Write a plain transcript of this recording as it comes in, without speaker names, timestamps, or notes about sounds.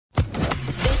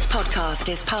podcast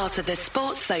is part of the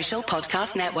Sports Social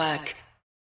Podcast Network.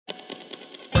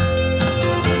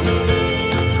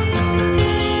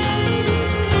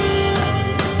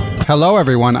 Hello,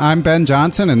 everyone. I'm Ben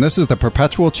Johnson, and this is the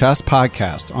Perpetual Chess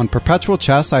Podcast. On Perpetual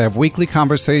Chess, I have weekly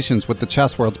conversations with the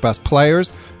chess world's best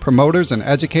players, promoters, and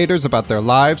educators about their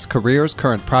lives, careers,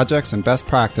 current projects, and best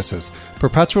practices.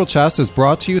 Perpetual Chess is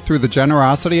brought to you through the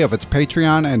generosity of its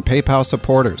Patreon and PayPal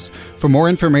supporters. For more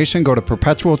information, go to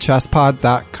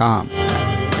perpetualchesspod.com.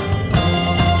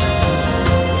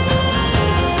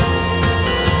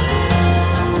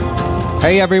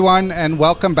 Hey everyone, and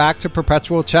welcome back to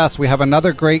Perpetual Chess. We have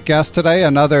another great guest today,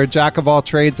 another jack of all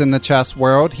trades in the chess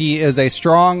world. He is a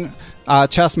strong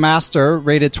chess master,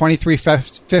 rated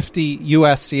 2350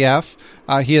 USCF.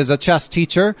 He is a chess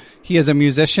teacher, he is a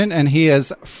musician, and he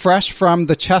is fresh from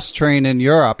the chess train in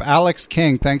Europe. Alex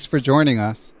King, thanks for joining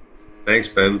us. Thanks,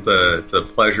 Ben. It's a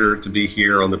pleasure to be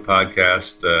here on the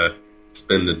podcast. It's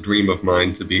been a dream of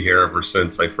mine to be here ever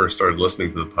since I first started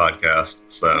listening to the podcast.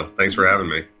 So thanks for having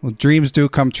me. Well, dreams do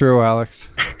come true, Alex.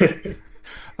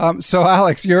 So,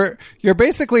 Alex, you're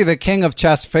basically the king of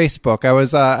chess Facebook.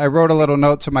 I wrote a little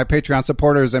note to my Patreon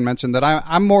supporters and mentioned that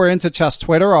I'm more into chess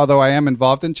Twitter, although I am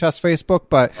involved in chess Facebook.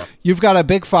 But you've got a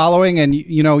big following, and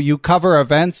you cover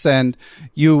events and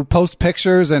you post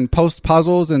pictures and post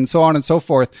puzzles and so on and so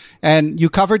forth. And you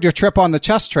covered your trip on the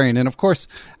chess train. And of course,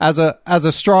 as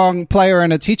a strong player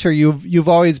and a teacher, you've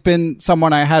always been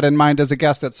someone I had in mind as a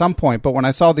guest at some point. But when I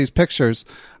saw these pictures,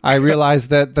 I realized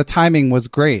that the timing was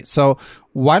great. So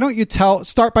why don't you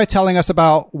start by telling us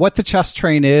about what the chess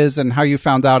train is and how you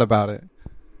found out about it?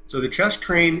 So the chess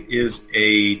train is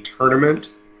a tournament,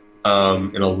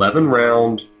 an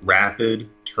 11-round rapid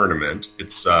tournament.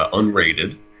 It's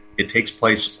unrated. It takes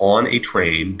place on a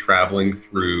train traveling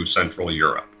through Central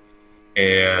Europe.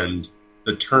 And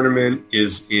the tournament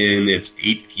is in its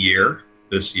 8th year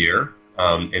this year,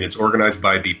 and it's organized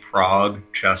by the Prague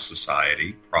Chess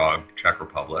Society, Prague, Czech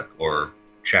Republic, or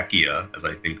Czechia, as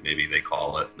I think maybe they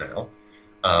call it now.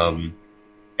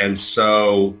 And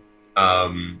so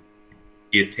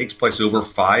it takes place over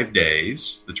 5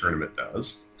 days, the tournament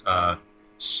does.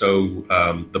 So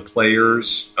the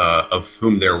players, of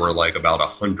whom there were like about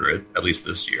 100, at least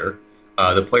this year,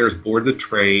 the players board the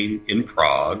train in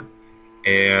Prague,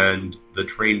 and the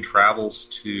train travels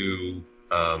to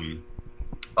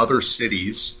other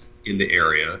cities in the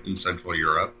area in Central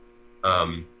Europe.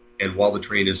 And while the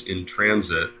train is in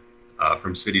transit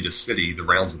from city to city, the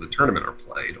rounds of the tournament are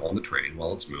played on the train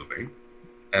while it's moving.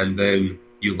 And then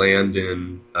you land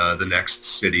in the next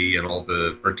city, and all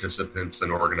the participants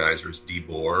and organizers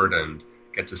deboard and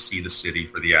get to see the city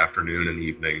for the afternoon and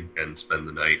evening and spend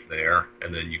the night there.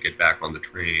 And then you get back on the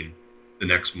train the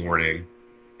next morning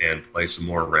and play some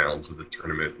more rounds of the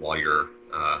tournament while you're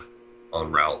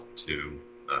en route to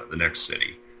the next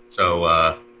city.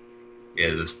 So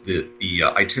the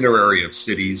itinerary of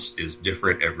cities is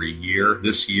different every year.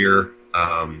 This year,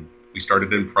 we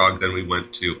started in Prague, then we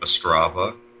went to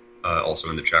Ostrava, also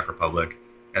in the Czech Republic,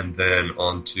 and then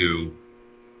on to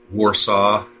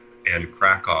Warsaw and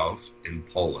Krakow in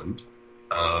Poland,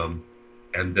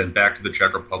 and then back to the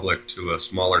Czech Republic to a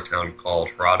smaller town called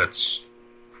Hradec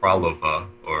Králové,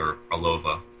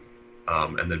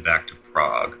 and then back to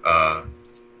Prague.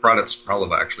 Hradec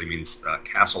Králové actually means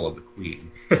Castle of the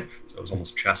Queen. So it was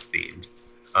almost chess-themed.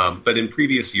 But in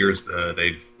previous years,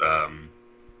 they've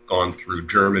gone through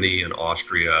Germany and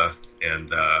Austria,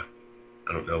 and I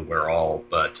don't know where all.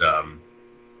 But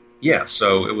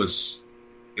so it was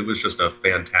just a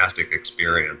fantastic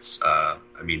experience. I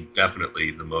mean, definitely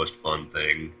the most fun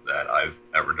thing that I've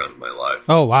ever done in my life.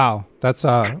 Oh, wow. That's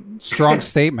a strong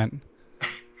statement.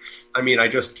 I mean, I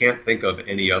just can't think of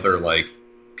any other,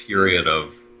 period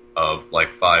of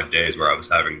 5 days where I was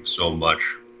having so much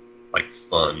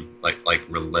fun, like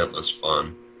relentless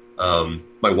fun.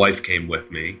 My wife came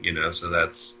with me, so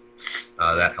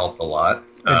that helped a lot.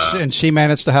 And she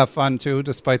managed to have fun too,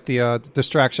 despite the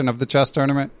distraction of the chess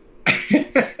tournament.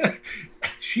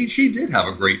 She did have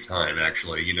a great time,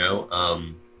 actually.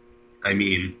 I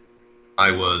mean,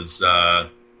 I was a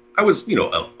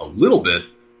little bit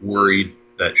worried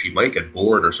that she might get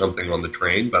bored or something on the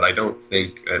train, but I don't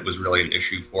think it was really an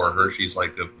issue for her. She's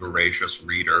like a voracious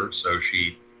reader, so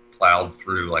she plowed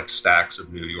through stacks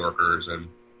of New Yorkers and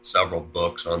several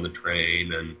books on the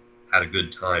train and had a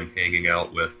good time hanging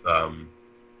out with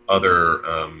other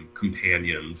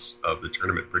companions of the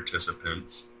tournament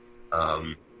participants.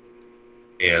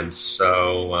 And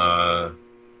so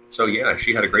yeah,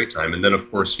 she had a great time. And then, of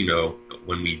course,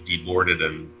 when we deboarded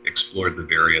and explored the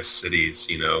various cities,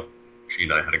 she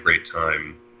and I had a great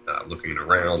time looking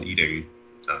around, eating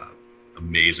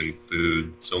amazing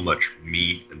food, so much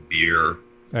meat and beer.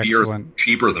 Excellent. Beer is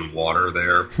cheaper than water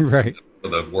there, right, for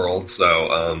the world. So,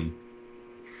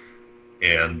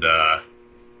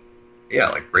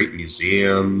 like great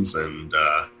museums. And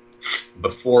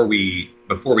before we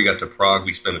got to Prague,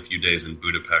 we spent a few days in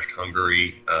Budapest,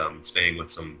 Hungary, staying with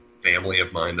some family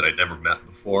of mine that I'd never met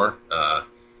before.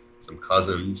 Some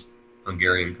cousins,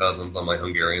 Hungarian cousins on my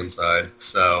Hungarian side.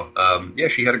 So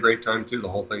she had a great time too. The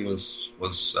whole thing was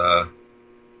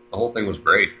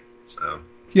great. So.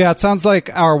 Yeah, it sounds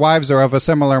like our wives are of a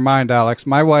similar mind, Alex.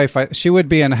 My wife, she would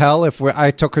be in hell if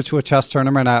I took her to a chess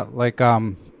tournament at like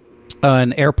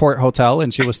an airport hotel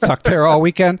and she was stuck there all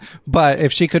weekend. But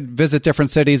if she could visit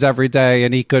different cities every day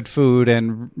and eat good food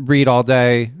and read all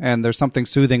day, and there's something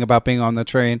soothing about being on the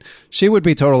train, she would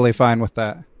be totally fine with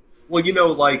that. Well,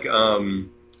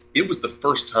 it was the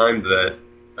first time that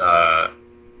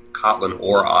Kotlin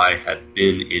or I had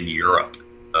been in Europe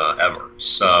ever.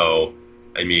 So,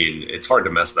 I mean, it's hard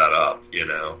to mess that up,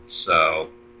 So,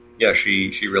 yeah,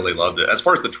 she really loved it. As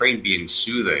far as the train being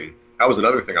soothing, that was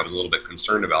another thing I was a little bit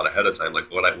concerned about ahead of time.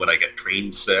 Like, would I get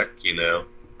train sick,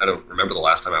 I don't remember the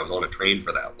last time I was on a train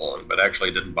for that long, but actually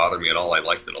it didn't bother me at all. I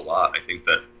liked it a lot. I think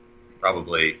that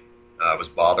probably I was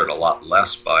bothered a lot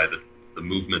less by the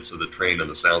movements of the train and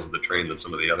the sounds of the train than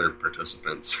some of the other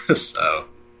participants. So.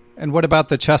 And what about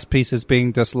the chess pieces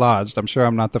being dislodged? I'm sure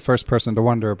I'm not the first person to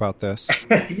wonder about this.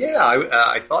 Yeah,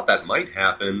 I thought that might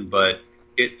happen, but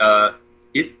the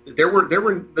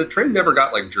train never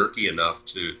got like jerky enough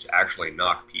to actually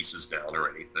knock pieces down or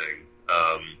anything.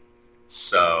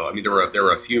 So I mean, there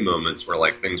were a few moments where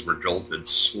like things were jolted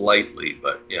slightly,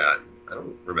 but yeah, I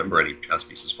don't remember any chess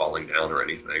pieces falling down or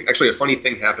anything. Actually, a funny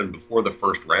thing happened before the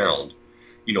first round.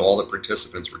 All the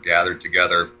participants were gathered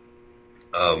together.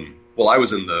 Well, I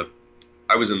was in the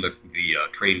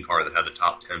train car that had the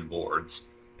top 10 boards,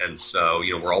 and so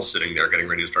we're all sitting there getting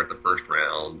ready to start the first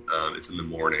round. It's in the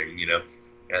morning,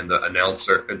 and the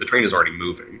announcer, the train is already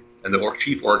moving, and the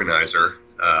chief organizer,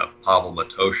 Pavel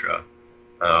Matosha,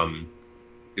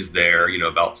 is there,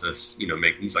 about to,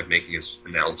 he's like making his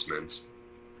announcements,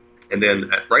 and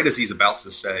then right as he's about to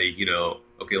say,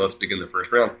 okay, let's begin the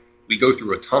first round, we go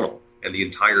through a tunnel. And the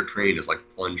entire train is like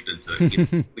plunged into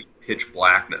complete pitch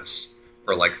blackness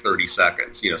for like 30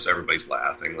 seconds, so everybody's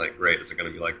laughing like, great, is it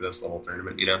going to be like this the whole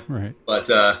tournament, Right. But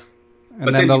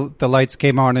and then the lights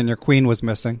came on and your queen was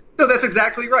missing. No, that's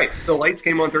exactly right. The lights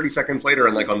came on 30 seconons later,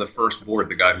 and like on the first board,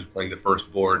 the guy who's playing the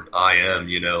first board, IM,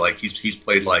 like he's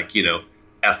played like, F5,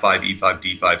 E5,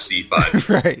 D5,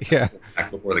 C5. Right, yeah. Back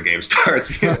before the game starts,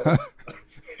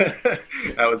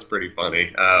 That was pretty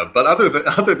funny. But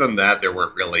other than that, there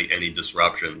weren't really any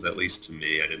disruptions, at least to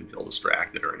me. I didn't feel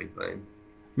distracted or anything.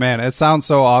 Man, it sounds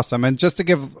so awesome. And just to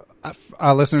give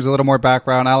listeners a little more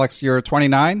background, Alex, you're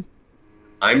 29?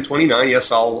 I'm 29.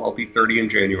 Yes, I'll be 30 in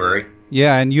January.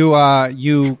 Yeah, and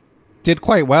you did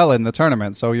quite well in the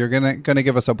tournament, so you're gonna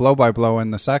give us a blow-by-blow in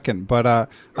the second. But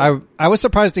I was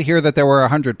surprised to hear that there were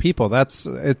 100 people. That's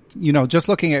it. Just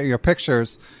looking at your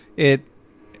pictures, it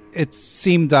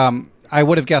seemed I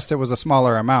would have guessed it was a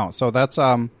smaller amount. So that's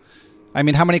I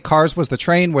mean, how many cars was the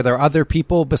train? Were there other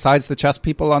people besides the chess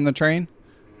people on the train?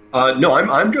 No,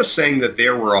 I'm just saying that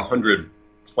there were 100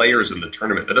 players in the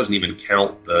tournament. That doesn't even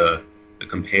count the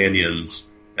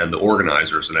companions and the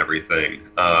organizers and everything.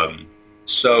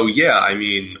 So yeah, I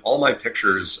mean, all my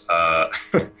pictures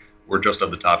were just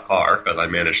of the top car, because I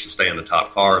managed to stay in the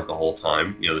top car the whole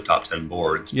time. The top 10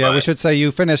 boards. Yeah, but we should say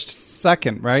you finished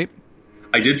second, right?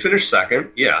 I did finish second.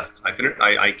 Yeah,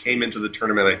 I came into the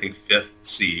tournament, I think, 5th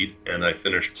seed, and I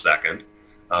finished second.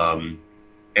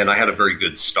 And I had a very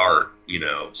good start,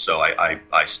 so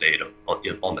I stayed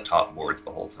on the top boards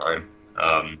the whole time.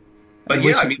 But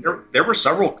yeah, I mean, there were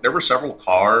several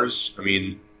cars. I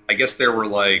mean, I guess there were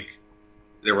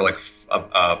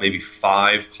maybe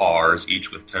 5 cars,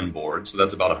 each with 10 boards, so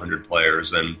that's about 100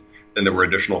 players. And then there were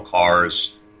additional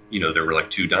cars. There were like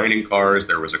 2 dining cars.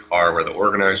 There was a car where the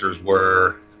organizers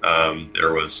were.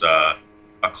 There was a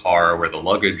car where the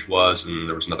luggage was, and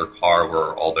there was another car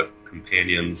where all the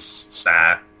companions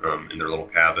sat in their little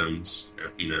cabins,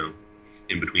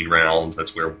 in between rounds.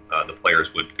 That's where the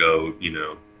players would go,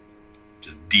 to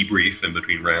debrief in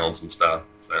between rounds and stuff.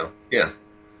 So, yeah.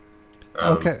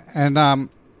 Okay,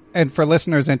 and for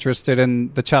listeners interested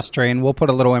in the chess train, we'll put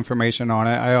a little information on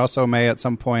it. I also may at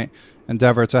some point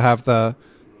endeavor to have the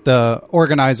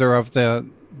organizer of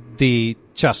the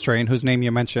chess train, whose name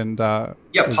you mentioned.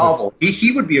 Pavel.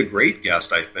 He would be a great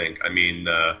guest, I think. I mean,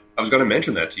 I was going to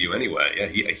mention that to you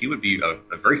anyway. Yeah, he would be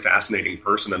a very fascinating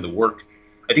person, and the work.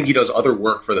 I think he does other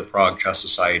work for the Prague Chess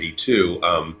Society too.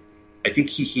 I think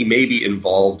he may be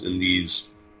involved in these,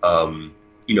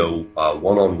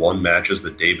 one-on-one matches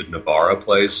that David Navarra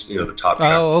plays, the top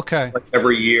okay.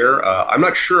 every year. I'm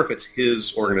not sure if it's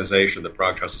his organization, the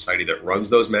Prague Chess Society, that runs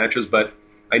those matches, but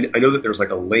I know that there's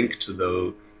like a link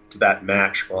to that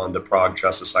match on the Prague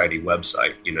Chess Society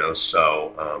website,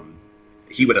 so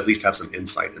he would at least have some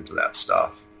insight into that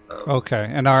stuff. Okay,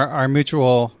 and our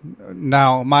mutual,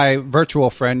 now my virtual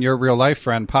friend, your real life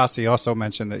friend, Posse, also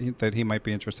mentioned that he might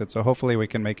be interested. So hopefully we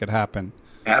can make it happen.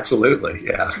 Absolutely,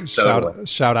 yeah.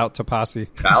 Shout out to Posse.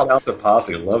 Shout out to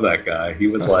Posse. I love that guy. He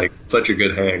was like such a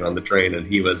good hang on the train, and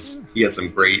he had some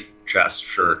great chess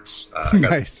shirts.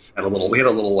 Nice. We had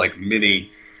a little like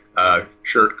mini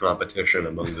shirt competition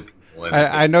among the people.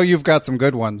 I know you've got some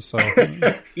good ones. So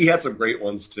he had some great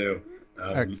ones too.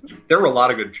 There were a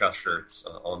lot of good chess shirts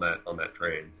on that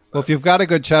train. So. Well, if you've got a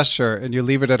good chess shirt and you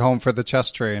leave it at home for the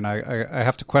chess train, I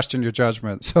have to question your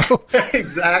judgment. So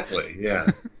exactly, yeah.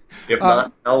 If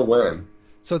not, I'll win.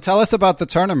 So tell us about the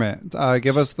tournament.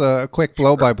 Give us the quick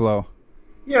blow-by-blow.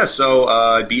 Yeah, so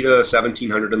I beat a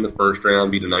 1700 in the first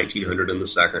round, beat a 1900 in the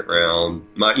second round.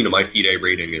 My FIDE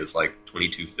rating is like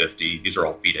 2250. These are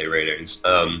all FIDE ratings.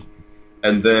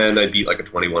 And then I beat like a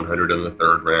 2100 in the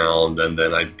third round, and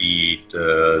then I beat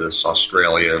this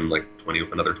Australian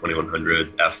another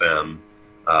 2100 FM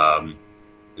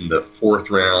in the fourth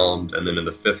round, and then in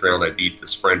the fifth round I beat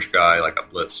this French guy, like a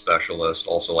blitz specialist,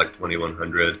 also like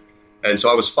 2100. And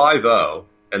so I was 5-0,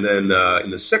 and then in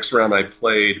the sixth round I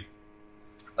played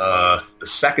the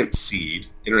second seed,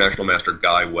 International Master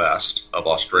Guy West of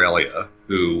Australia,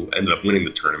 who ended up winning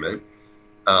the tournament.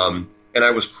 And I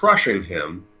was crushing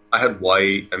him. I had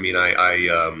white. I mean,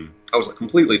 I was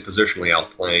completely positionally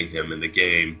outplaying him in the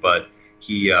game, but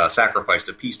he sacrificed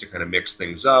a piece to kind of mix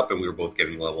things up, and we were both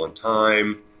getting low on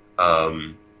time.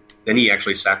 Then he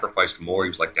actually sacrificed more. He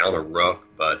was like down a rook,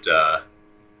 but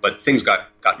things got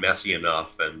messy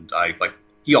enough, and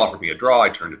he offered me a draw. I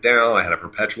turned it down. I had a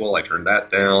perpetual. I turned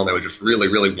that down. I was just really,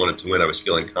 really wanted to win. I was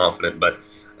feeling confident, but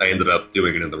I ended up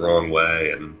doing it in the wrong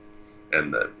way, and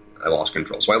I lost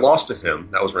control. So I lost to him.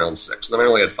 That was round 6. And then I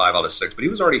only had 5 out of 6, but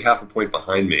he was already half a point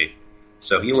behind me.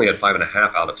 So he only had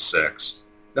 5.5 out of 6.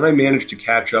 Then I managed to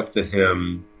catch up to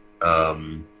him by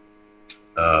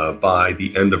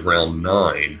the end of round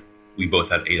 9. We both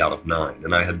had 8 out of 9.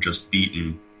 And I had just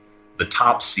beaten the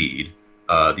top seed,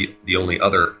 the only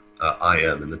other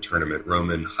IM in the tournament,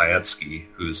 Roman Hayetsky,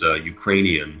 who's a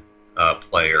Ukrainian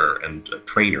player and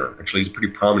trainer. Actually, he's a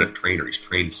pretty prominent trainer. He's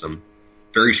trained some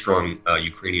very strong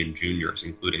Ukrainian juniors,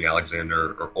 including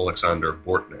Alexander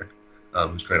Bortnik,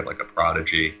 who's kind of like a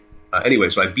prodigy. Anyway,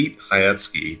 so I beat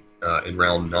Hayetsky in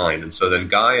round 9, and so then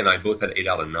Guy and I both had 8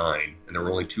 out of 9, and there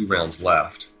were only 2 rounds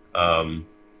left. And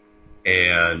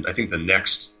I think the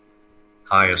next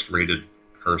highest rated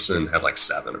person had like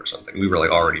 7 or something. We were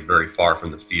like already very far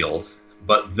from the field.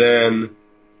 But then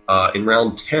in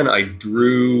round 10, I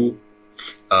drew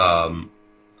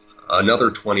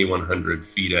another 2100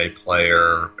 FIDE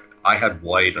player. I had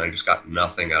white, and I just got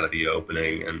nothing out of the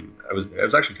opening, and it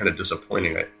was actually kind of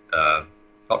disappointing. I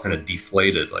felt kind of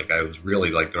deflated, like I was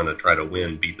really like going to try to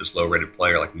win, beat this low-rated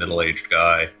player, like middle-aged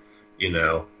guy,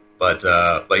 But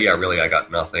yeah, really, I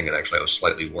got nothing, and actually I was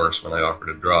slightly worse when I offered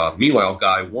a draw. Meanwhile,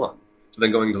 Guy won. So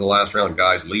then going to the last round,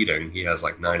 Guy's leading. He has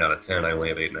like 9 out of 10. I only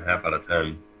have 8.5 out of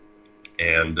 10,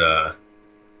 and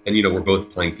we're both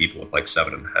playing people with like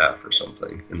 7.5 or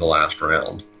something in the last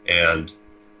round. And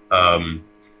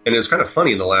it was kind of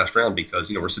funny in the last round because,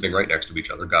 we're sitting right next to each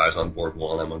other. Guy's on board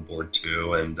 1, I'm on board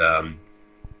 2. And,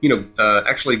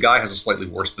 actually Guy has a slightly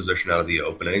worse position out of the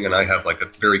opening, and I have like a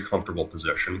very comfortable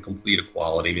position, complete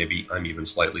equality. Maybe I'm even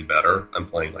slightly better. I'm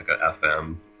playing like a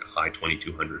FM, a high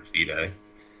 2200 FIDE.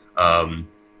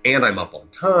 And I'm up on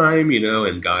time,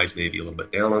 and Guy's maybe a little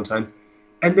bit down on time.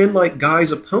 And then like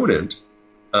Guy's opponent,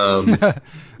 I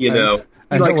know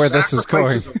where this is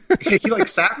going. He like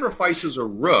sacrifices a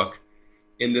rook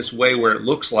in this way where it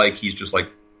looks like he's just like,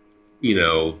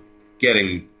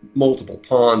 getting multiple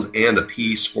pawns and a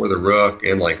piece for the rook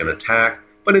and like an attack.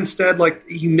 But instead, like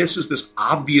he misses this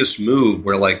obvious move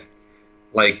where like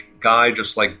Guy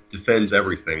just like defends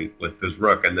everything with his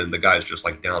rook, and then the guy's just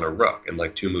like down a rook, and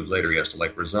like 2 moves later he has to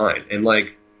like resign. And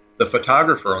like the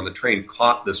photographer on the train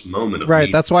caught this moment of right.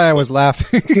 me. That's why I was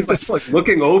laughing. He was like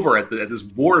looking over at this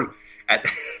board at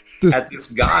this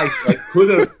guy, like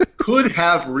could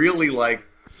have really like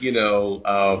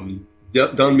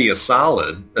done me a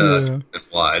solid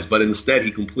wise, but instead he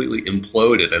completely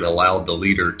imploded and allowed the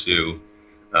leader to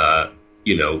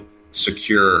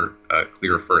secure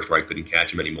clear first where I couldn't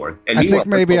catch him anymore. And I think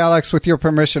maybe, Alex, with your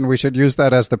permission, we should use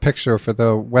that as the picture for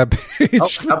the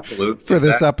webpage for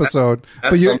this episode.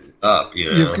 That sums it up.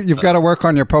 You've got to work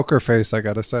on your poker face, I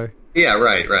got to say. Yeah,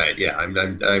 right. Yeah, I'm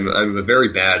a very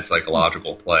bad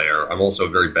psychological player. I'm also a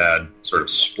very bad sort of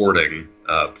sporting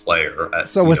player.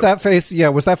 Was that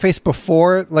face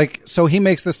before? Like, so he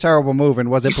makes this terrible move, and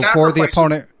was it before the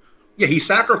opponent? Yeah, he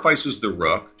sacrifices the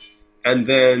rook, and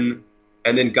then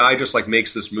Guy just like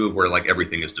makes this move where like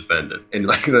everything is defended, and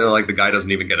like the guy doesn't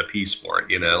even get a piece for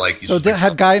it, Like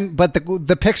Guy, but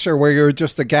the picture where you're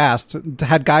just aghast,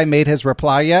 had Guy made his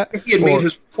reply yet? He had made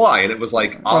his reply, and it was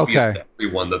like obvious to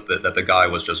everyone that the guy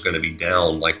was just going to be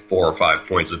down like 4 or 5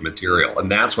 points of material,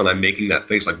 and that's when I'm making that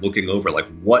face, like looking over, like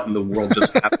what in the world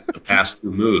just happened in the past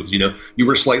 2 moves? You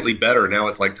were slightly better, now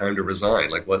it's like time to resign.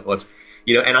 Like what's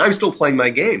and I'm still playing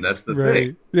my game. That's the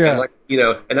thing. Yeah. And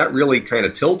and that really kind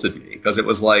of tilted me because it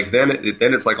was like, then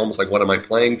it's like almost like, what am I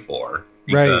playing for?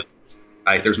 Because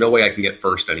there's no way I can get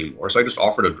first anymore. So I just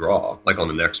offered a draw, like on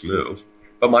the next move.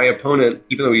 But my opponent,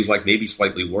 even though he's like maybe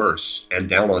slightly worse and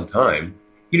down on time,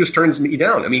 he just turns me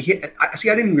down. I mean, I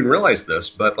didn't even realize this,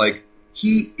 but like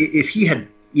if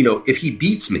he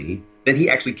beats me, then he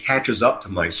actually catches up to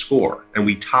my score and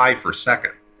we tie for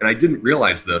second. And I didn't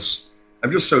realize this.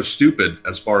 I'm just so stupid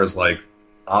as far as like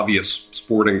obvious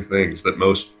sporting things that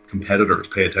most competitors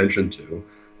pay attention to.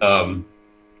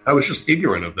 I was just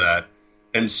ignorant of that.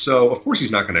 And so, of course, he's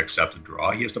not going to accept a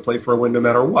draw. He has to play for a win no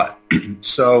matter what.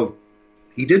 So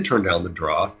he did turn down the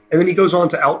draw, and then he goes on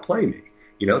to outplay me.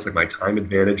 It's like my time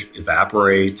advantage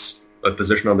evaporates, a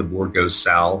position on the board goes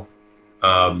south.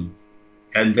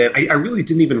 And then I really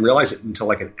didn't even realize it until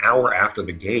like an hour after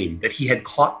the game that he had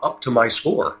caught up to my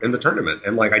score in the tournament.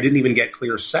 And like I didn't even get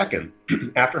clear second.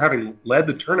 After having led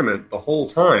the tournament the whole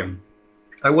time,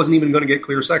 I wasn't even going to get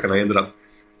clear second. I ended up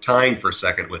tying for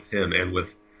second with him and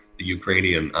with the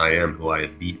Ukrainian IM who I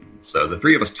had beaten. So the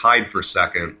 3 of us tied for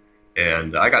second,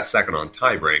 and I got second on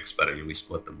tie breaks, but I mean, we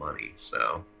split the money.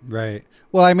 So right.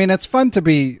 Well, I mean, it's fun to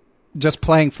be just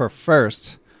playing for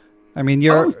first. I mean,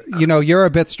 you're a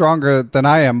bit stronger than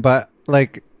I am, but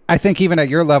like, I think even at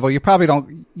your level, you probably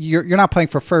you're not playing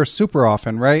for first super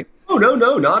often, right? Oh, no,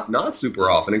 not super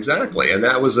often. Exactly. And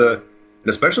that was and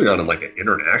especially not in like an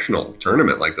international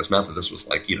tournament like this. Not that this was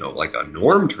like, like a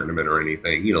norm tournament or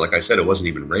anything, like I said, it wasn't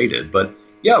even rated, but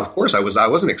yeah, of course I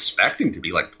wasn't expecting to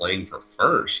be like playing for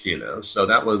first, so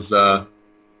that was, that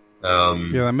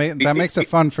makes it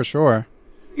fun for sure.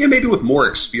 Yeah, maybe with more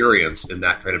experience in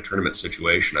that kind of tournament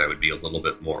situation, I would be a little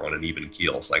bit more on an even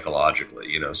keel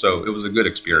psychologically, So it was a good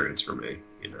experience for me,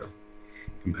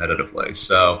 competitively.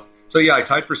 So yeah, I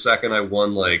tied for second. I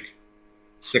won like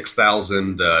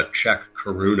 6,000 Czech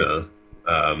koruna,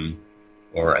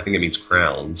 or I think it means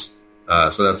crowns.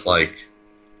 So that's like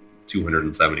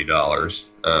 $270.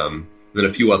 Then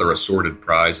a few other assorted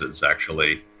prizes,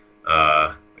 actually.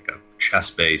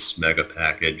 Chess-based mega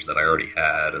package that I already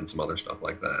had and some other stuff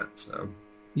like that. So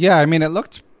yeah, I mean, it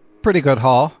looked pretty good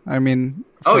haul. I mean,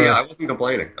 I wasn't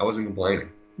complaining.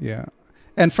 Yeah.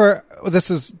 And this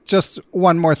is just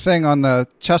one more thing on the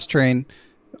chess train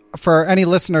for any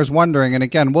listeners wondering, and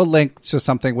again, we'll link to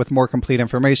something with more complete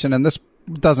information, and this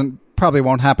probably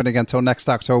won't happen again until next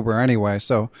October anyway,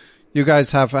 so you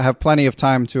guys have plenty of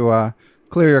time to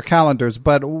clear your calendars.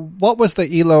 But what was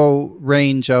the ELO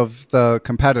range of the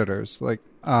competitors? Like,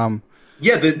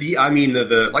 yeah,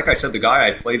 like I said, the guy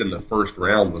I played in the first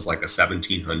round was like a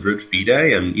 1,700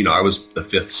 FIDE, and I was the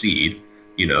 5th seed,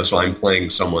 so I'm playing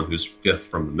someone who's 5th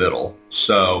from the middle.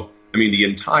 So I mean, the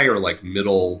entire like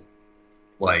middle,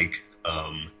 like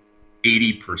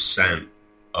 80%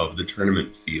 of the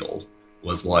tournament field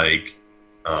was like,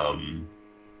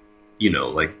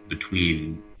 like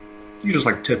between, just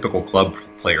like typical club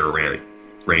player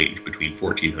range between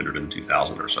 1,400 and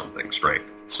 2,000 or something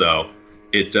strength. So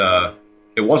it's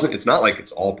not like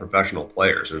it's all professional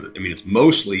players. I mean, it's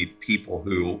mostly people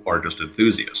who are just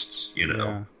enthusiasts,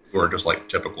 who are just like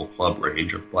typical club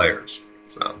range of players.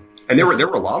 So, and there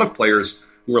were a lot of players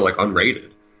who were like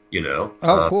unrated,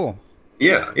 Oh, cool.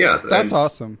 Yeah. That's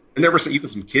awesome. And there were even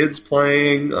some kids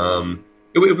playing.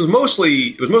 It was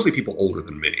mostly people older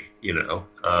than me,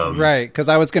 Right, because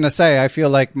I was going to say, I feel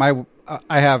like I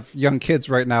have young kids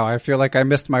right now. I feel like I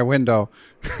missed my window,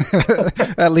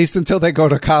 at least until they go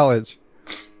to college.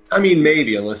 I mean,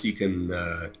 maybe, unless you can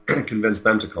convince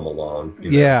them to come along.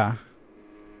 Yeah.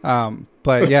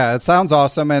 But yeah, it sounds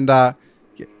awesome. And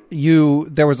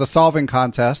there was a solving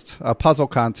contest, a puzzle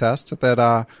contest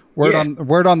that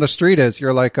word on the street is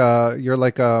you're like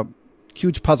a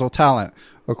huge puzzle talent.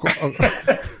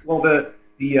 Well,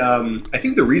 I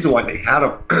think the reason why they had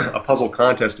a puzzle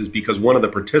contest is because one of the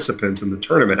participants in the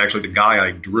tournament, actually the guy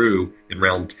I drew in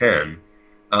round 10,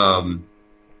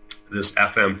 this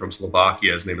FM from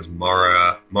Slovakia, his name is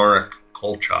Marek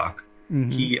Kolchak.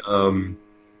 Mm-hmm.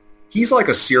 He's like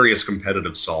a serious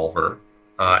competitive solver,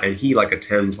 and he like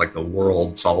attends like the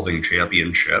World Solving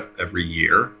Championship every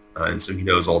year, and so he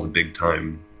knows all the big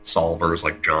time solvers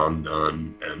like John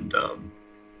Nunn and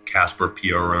Kasper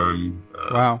Piorun.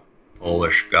 Wow.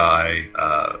 Polish guy.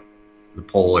 The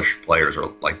Polish players are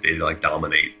like they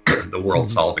dominate the world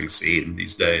solving scene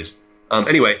these days.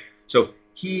 Anyway, so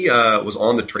he was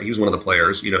on the train. He was one of the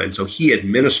players, and so he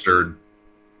administered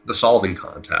the solving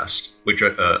contest, which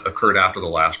occurred after the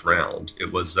last round.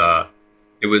 It was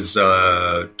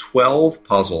 12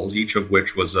 puzzles, each of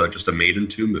which was just a made in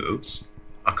two moves,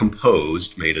 a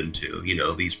composed made in two.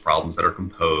 These problems that are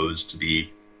composed to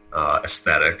be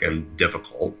aesthetic and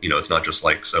difficult. It's not just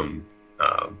like some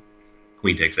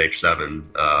queen takes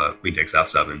h7, queen takes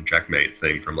f7 checkmate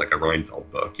thing from like a Reinfeld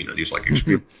book. These are like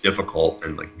extremely difficult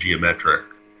and like geometric,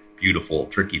 beautiful,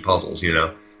 tricky puzzles.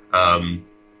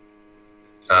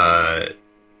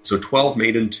 So 12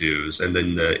 made in twos, and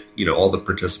then all the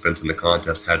participants in the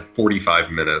contest had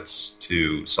 45 minutes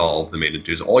to solve the made in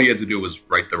twos. All you had to do was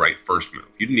write the right first move.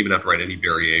 You didn't even have to write any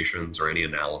variations or any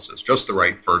analysis, just the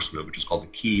right first move, which is called the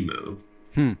key move.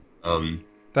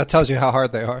 That tells you how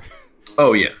hard they are.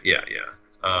 Oh yeah.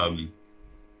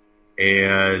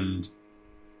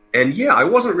 And yeah, I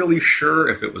wasn't really sure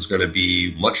if it was going to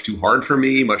be much too hard for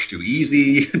me, much too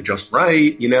easy, just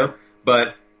right,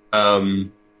 but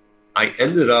I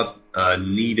ended up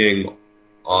needing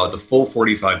the full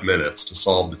 45 minutes to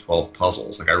solve the 12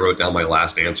 puzzles. Like I wrote down my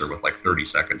last answer with like 30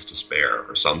 seconds to spare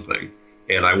or something.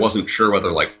 And I wasn't sure whether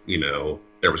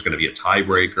there was going to be a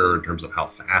tiebreaker in terms of how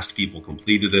fast people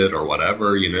completed it or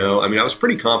whatever, I mean, I was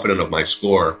pretty confident of my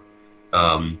score.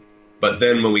 But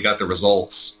then when we got the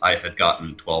results, I had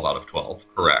gotten 12 out of 12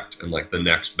 correct. And like the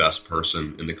next best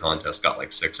person in the contest got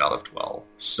like 6 out of 12.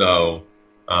 So,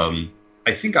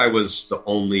 I think I was the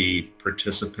only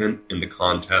participant in the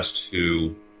contest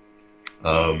who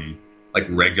like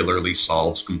regularly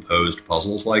solves composed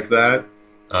puzzles like that.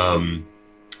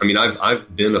 I mean,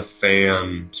 I've been a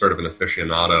fan, sort of an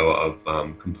aficionado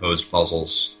of composed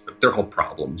puzzles. They're called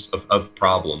problems, of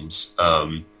problems.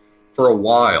 For a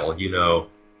while,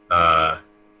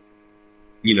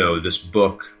 this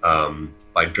book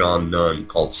by John Nunn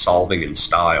called Solving in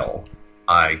Style,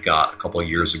 I got a couple of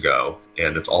years ago,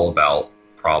 and it's all about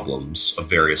problems of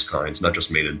various kinds, not just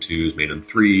made in twos, made in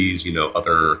threes,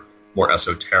 other more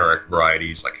esoteric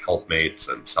varieties like helpmates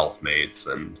and selfmates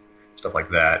and stuff like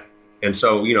that. And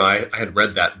so, I had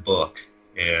read that book,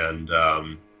 and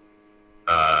that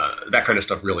kind of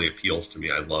stuff really appeals to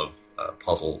me. I love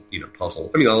puzzle. I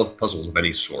mean, I love puzzles of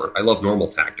any sort. I love normal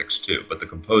tactics too, but the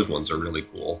composed ones are really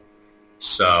cool.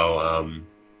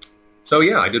 So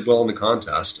yeah, I did well in the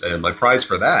contest, and my prize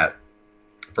for that,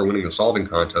 for winning the solving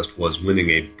contest, was winning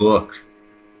a book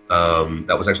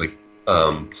that was actually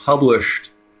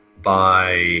published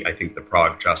by, I think, the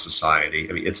Prague Chess Society.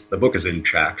 I mean, the book is in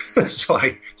Czech, so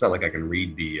it's not like I can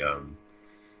read the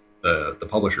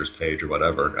publisher's page or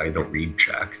whatever. I don't read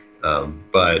Czech,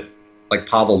 but like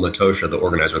Pavel Matosha, the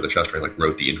organizer of the chess train, like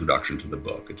wrote the introduction to the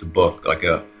book. It's a book like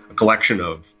a collection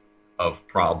of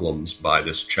problems by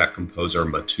this Czech composer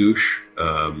Matouš,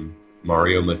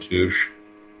 Mario Matouš,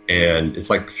 and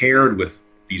it's like paired with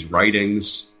these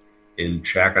writings in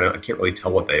Czech. I can't really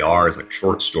tell what they are. It's like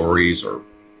short stories or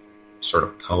sort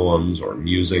of poems or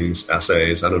musings,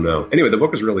 essays. I don't know. Anyway, the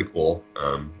book is really cool.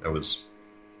 I was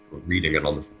reading it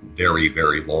on the very,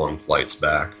 very long flights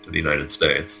back to the United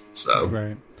States. So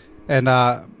right. And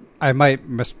I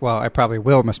probably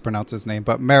will mispronounce his name,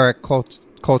 but Marek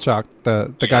Kolchak,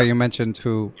 the guy you mentioned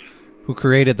who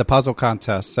created the puzzle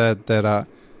contest, said that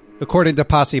according to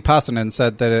Pasi Pasanen,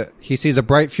 said that he sees a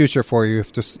bright future for you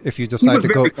if you decide to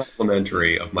go. He was very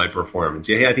complimentary of my performance.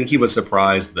 Yeah, I think he was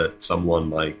surprised that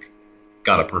someone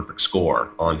got a perfect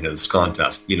score on his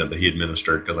contest, that he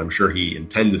administered, because I'm sure he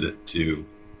intended it to,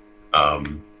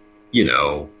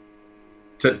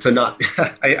 to not.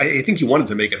 I think he wanted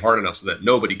to make it hard enough so that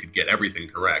nobody could get everything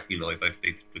correct. Like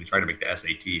they try to make the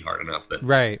SAT hard enough that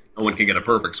no one can get a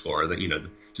perfect score. That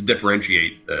to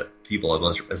differentiate the people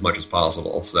as much as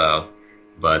possible. So,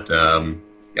 but I'm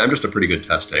just a pretty good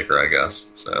test taker, I guess.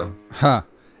 So,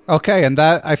 okay, and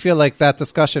that I feel like that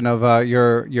discussion of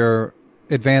your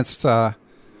advanced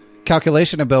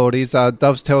calculation abilities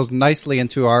dovetails nicely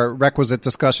into our requisite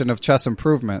discussion of chess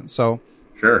improvement. So,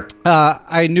 sure.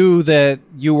 I knew that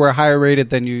you were higher rated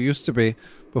than you used to be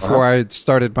before I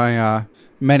started my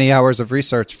many hours of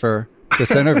research for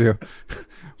this interview.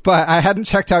 But I hadn't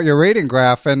checked out your rating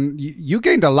graph, and you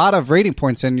gained a lot of rating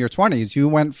points in your 20s. You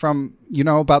went from,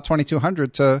 about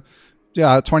 2,200 to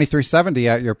 2,370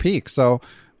 at your peak. So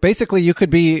basically you could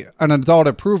be an adult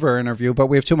improver interview, but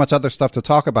we have too much other stuff to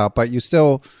talk about. But I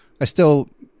still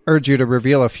urge you to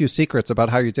reveal a few secrets about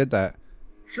how you did that.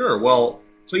 Sure. Well,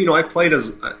 so,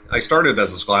 I started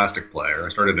as a Scholastic player. I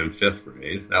started in 5th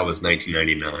grade. That was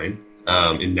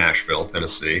 1999 in Nashville,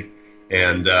 Tennessee.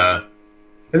 And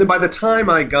then by the time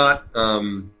I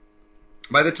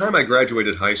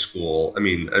graduated high school,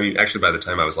 actually by the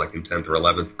time I was like in 10th or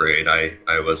 11th grade,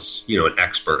 I was, an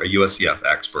expert, a USCF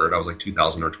expert. I was like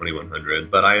 2,000 or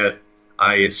 2,100. But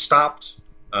I stopped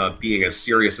being as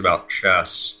serious about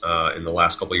chess in the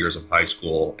last couple of years of high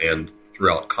school and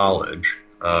throughout college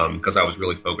because I was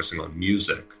really focusing on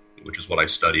music, which is what I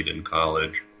studied in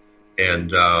college. And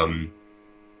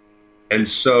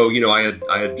so, I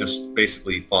had just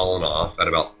basically fallen off at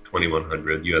about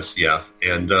 2,100 USCF.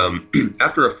 And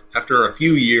after a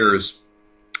few years,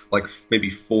 like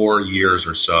maybe 4 years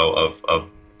or so of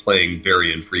playing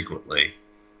very infrequently,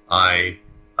 I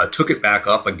took it back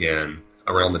up again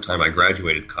around the time I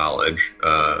graduated college.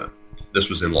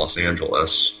 This was in Los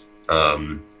Angeles.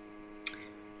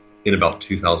 In about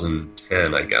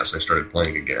 2010, I guess, I started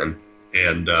playing again.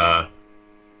 And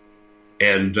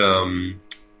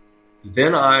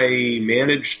then I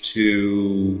managed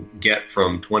to get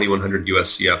from 2,100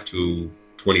 USCF to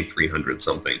 2,300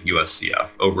 something USCF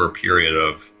over a period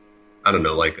of, I don't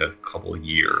know, like a couple of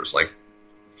years, like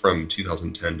from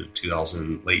 2010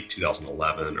 to late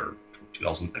 2011 or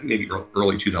 2000, maybe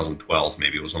early 2012,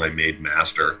 maybe it was when I made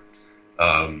Master.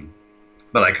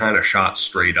 But I kind of shot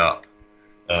straight up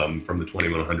from the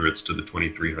 2,100s to the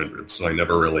 2,300s, so I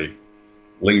never really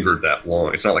lingered that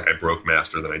long. It's not like I broke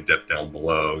Master, then I dipped down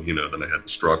below, then I had to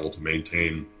struggle to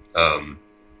maintain.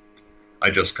 I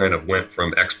just kind of went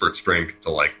from expert strength to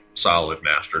like solid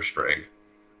Master strength.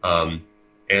 And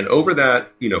over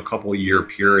that, couple year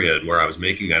period where I was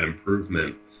making that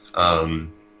improvement, I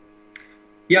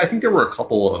think there were a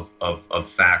couple of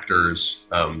factors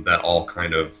that all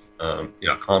kind of,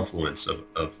 confluence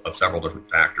of several different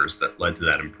factors that led to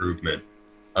that improvement.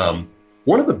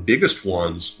 One of the biggest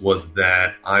ones was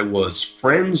that I was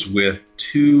friends with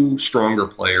two stronger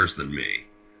players than me.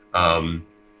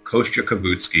 Kostya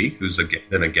Kavutskiy, who's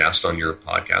been a guest on your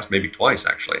podcast, maybe twice,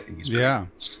 actually. I think he's been.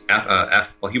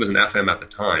 He was an FM at the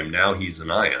time. Now he's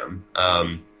an IM.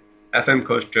 FM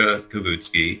Kostya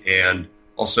Kavutskiy, and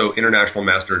also international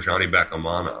master Johnny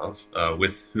Bekhamanov,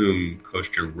 with whom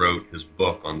Kostya wrote his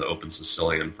book on the Open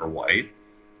Sicilian for White.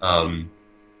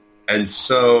 And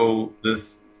so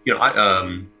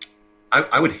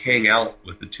I would hang out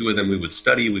with the two of them. We would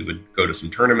study. We would go to some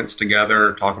tournaments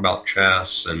together, talk about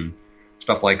chess and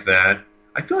stuff like that.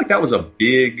 I feel like that was a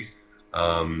big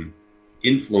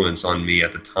influence on me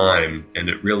at the time, and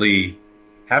it really,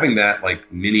 having that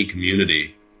like mini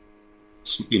community,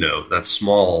 that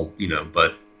small,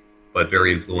 but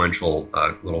very influential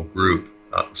little group,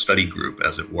 study group,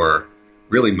 as it were,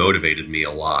 really motivated me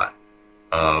a lot.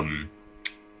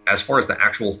 As far as the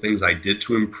actual things I did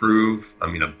to improve,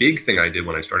 a big thing I did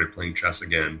when I started playing chess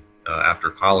again after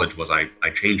college was I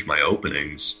changed my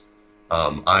openings.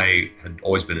 I had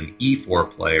always been an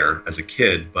E4 player as a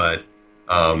kid, but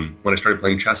when I started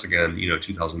playing chess again,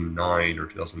 2009 or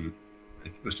 2000, I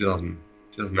think it was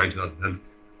 2009, 2010,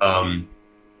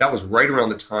 that was right around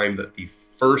the time that the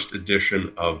first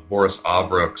edition of Boris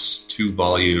Avruch's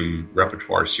 2-volume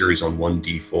repertoire series on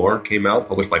 1D4 came out,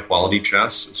 published by Quality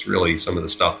Chess. It's really some of the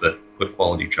stuff that put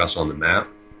Quality Chess on the map.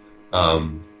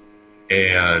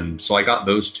 And so I got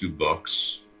those two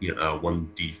books,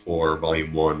 1D4,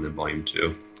 Volume 1 and Volume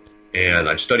 2. And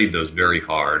I studied those very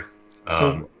hard.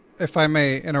 So if I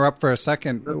may interrupt for a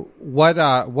second,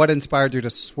 what inspired you to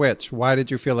switch? Why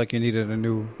did you feel like you needed a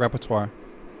new repertoire?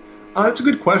 That's a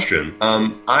good question.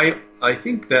 I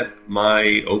think that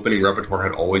my opening repertoire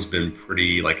had always been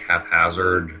pretty like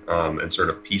haphazard and sort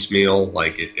of piecemeal.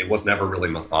 Like it was never really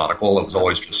methodical. It was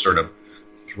always just sort of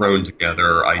thrown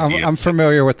together ideas. I'm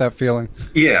familiar with that feeling.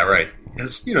 Yeah, right.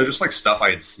 It's, just like stuff I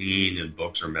had seen in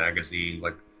books or magazines,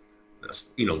 like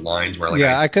lines where like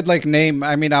I could like name.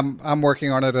 I'm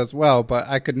working on it as well, but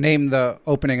I could name the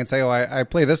opening and say, I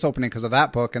play this opening because of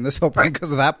that book and this opening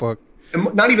because of that book.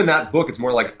 And not even that book. It's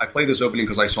more like I play this opening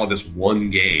because I saw this one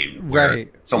game where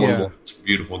someone won this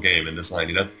beautiful game in this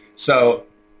line, So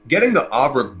getting the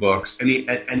Avruch books,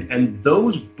 and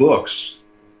those books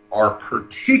are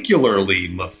particularly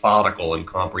methodical and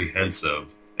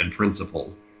comprehensive and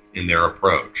principled in their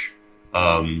approach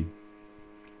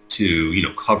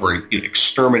to, covering,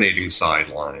 exterminating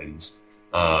sidelines,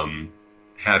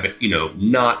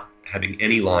 not having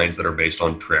any lines that are based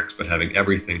on tricks, but having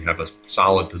everything have a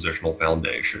solid positional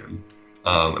foundation.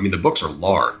 The books are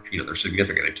large. They're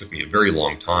significant. It took me a very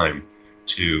long time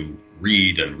to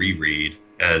read and reread.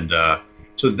 And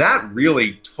so that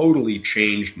really totally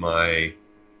changed my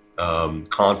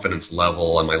confidence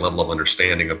level and my level of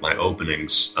understanding of my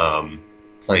openings,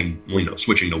 switching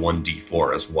to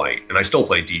 1d4 as white. And I still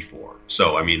play d4.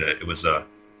 So,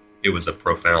 it was a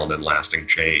profound and lasting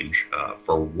change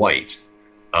for white.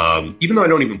 Even though I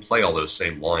don't even play all those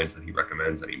same lines that he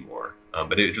recommends anymore.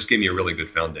 But it just gave me a really good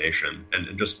foundation and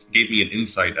it just gave me an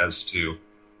insight as to,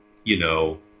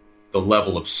 the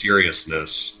level of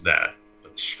seriousness that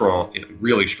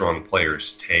really strong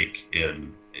players take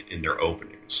in their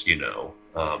openings,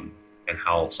 and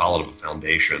how solid of a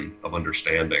foundation of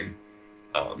understanding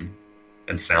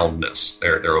and soundness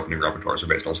their opening repertoires are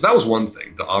based on. So that was one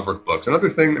thing, the Avrik books. Another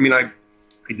thing, I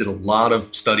did a lot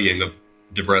of studying of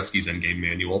Dvoretsky's Endgame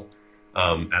Manual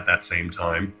at that same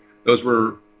time. Those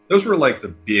were like the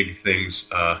big things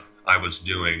I was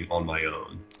doing on my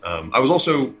own. I was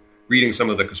also reading some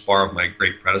of the Kasparov, my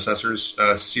great predecessors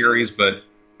series, but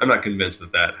I'm not convinced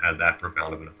that had that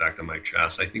profound of an effect on my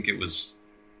chess. I think it was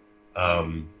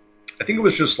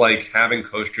just like having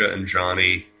Kostya and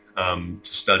Johnny to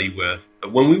study with.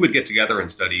 When we would get together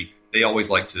and study, they always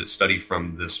liked to study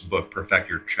from this book, Perfect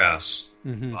Your Chess,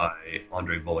 by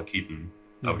Andrei Volokitin,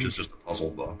 which is just a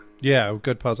puzzle book. Yeah, a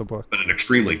good puzzle book. But an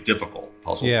extremely difficult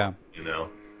puzzle book,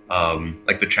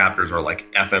 like the chapters are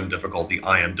like FM difficulty,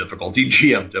 IM difficulty,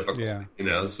 GM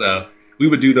difficulty, so we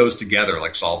would do those together,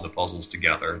 like solve the puzzles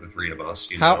together, the three of us.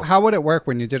 How would it work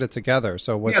when you did it together?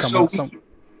 So what?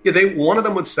 One of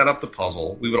them would set up the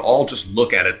puzzle. We would all just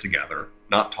look at it together,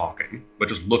 not talking, but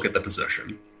just look at the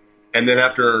position. And then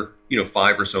after,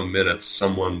 5 or so minutes,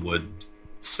 someone would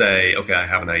say, okay, I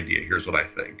have an idea. Here's what I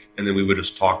think. And then we would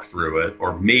just talk through it.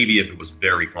 Or maybe if it was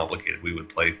very complicated, we would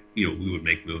play, we would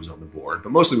make moves on the board.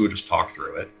 But mostly we would just talk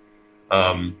through it.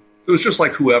 It was just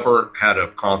like whoever had a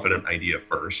confident idea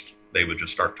first, they would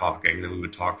just start talking, and then we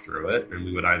would talk through it, and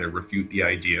we would either refute the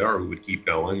idea or we would keep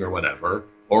going or whatever.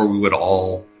 Or we would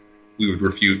all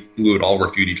refute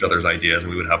each other's ideas, and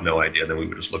we would have no idea, and then we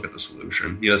would just look at the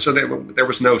solution. So there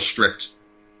was no strict,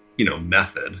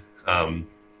 method.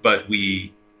 But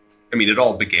it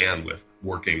all began with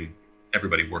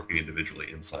everybody working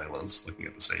individually in silence, looking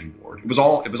at the same board. It was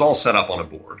all set up on a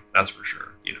board, that's for sure.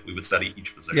 We would study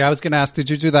each position. Yeah, I was going to ask, did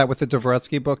you do that with the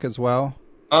Dvoretsky book as well?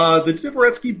 The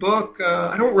Dvoretsky book,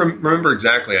 I don't remember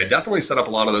exactly. I definitely set up a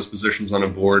lot of those positions on a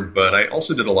board, but I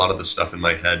also did a lot of the stuff in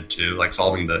my head too, like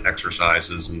solving the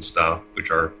exercises and stuff, which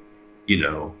are,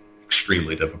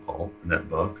 extremely difficult in that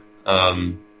book.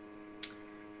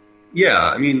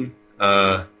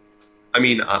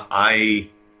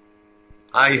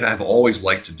 I have always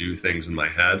liked to do things in my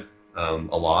head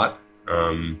a lot.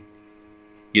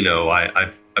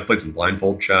 I've played some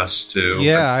blindfold chess too.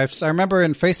 Yeah, I remember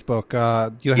in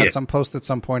Facebook you had some post at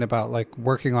some point about like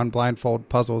working on blindfold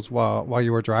puzzles while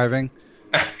you were driving.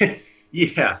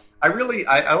 Yeah,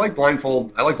 I like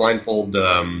blindfold. I like blindfold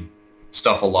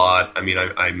stuff a lot.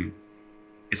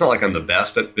 It's not like I'm the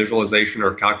best at visualization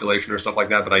or calculation or stuff like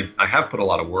that, but I have put a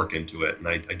lot of work into it, and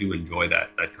I do enjoy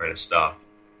that kind of stuff.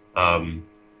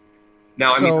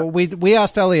 We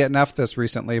asked Elliot Neff this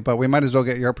recently, but we might as well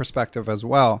get your perspective as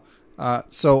well.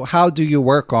 So how do you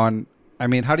work on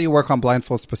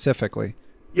blindfold specifically?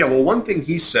 Yeah, well, one thing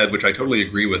he said, which I totally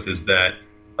agree with, is that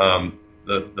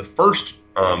the first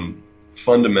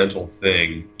fundamental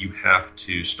thing you have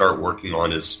to start working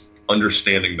on is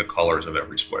understanding the colors of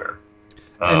every square.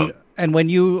 And when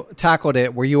you tackled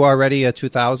it, were you already a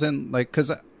 2000? Like,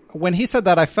 because when he said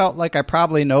that, I felt like I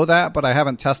probably know that, but I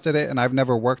haven't tested it, and I've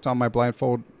never worked on my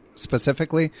blindfold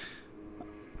specifically.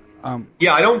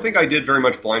 Yeah, I don't think I did very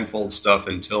much blindfold stuff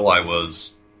until I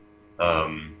was at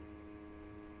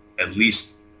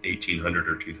least 1800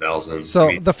 or 2000.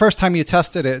 So the first time you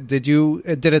tested it, did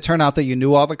it turn out that you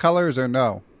knew all the colors or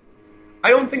no? I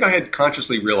don't think I had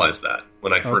consciously realized that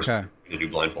when I first started to do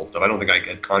blindfold stuff. I don't think I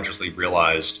had consciously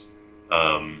realized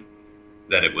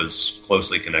that it was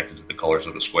closely connected to the colors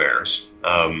of the squares.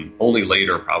 Only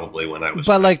later, probably, when I was...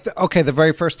 But the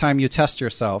very first time you test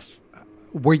yourself,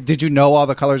 did you know all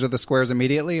the colors of the squares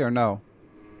immediately or no?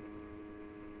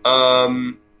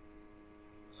 I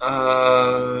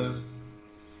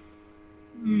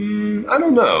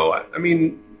don't know.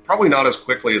 Probably not as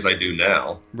quickly as I do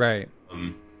now. Right.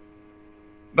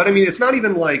 But it's not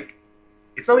even like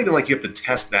you have to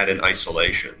test that in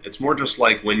isolation. It's more just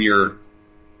like when you're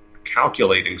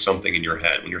calculating something in your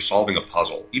head, when you're solving a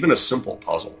puzzle, even a simple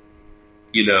puzzle.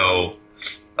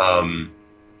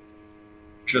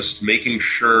 just making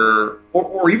sure,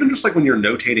 or even just like when you're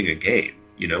notating a game,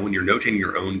 when you're notating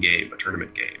your own game, a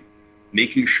tournament game,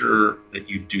 making sure that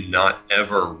you do not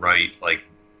ever write like,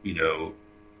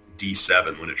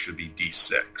 D7 when it should be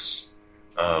D6,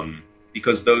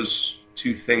 because those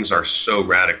two things are so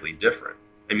radically different.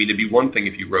 I mean, it'd be one thing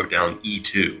if you wrote down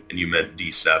E2 and you meant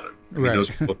D7. I mean, those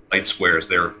are light squares.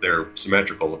 They're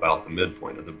symmetrical about the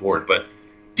midpoint of the board. But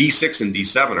D6 and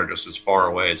D7 are just as far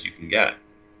away as you can get.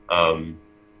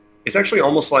 It's actually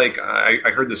almost like I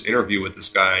heard this interview with this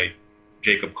guy,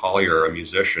 Jacob Collier, a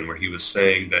musician, where he was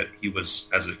saying that he was,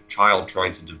 as a child,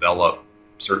 trying to develop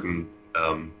certain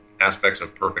aspects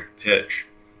of perfect pitch,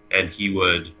 and he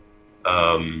was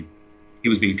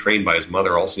being trained by his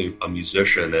mother, also a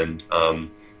musician, and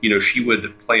she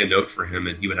would play a note for him,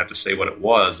 and he would have to say what it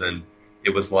was, and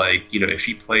it was like, if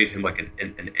she played him like an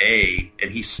A,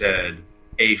 and he said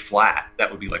A flat, that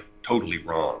would be like totally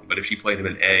wrong. But if she played him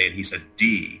an A and he said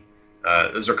D,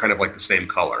 those are kind of like the same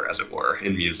color, as it were,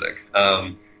 in music.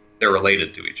 They're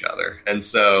related to each other, and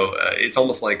so it's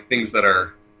almost like things that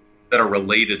are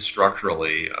related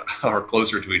structurally are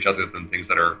closer to each other than things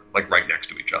that are like right next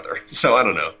to each other. So I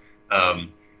don't know.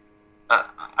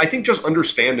 I think just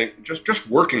understanding, just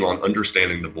working on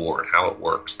understanding the board, how it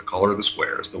works, the color of the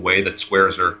squares, the way that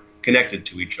squares are connected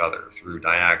to each other through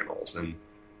diagonals and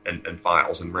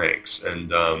files and ranks,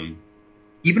 and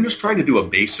even just trying to do a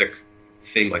basic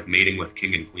thing like mating with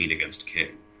king and queen against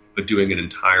king, but doing it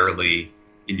entirely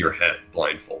in your head,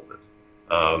 blindfolded,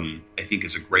 I think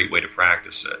is a great way to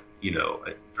practice it.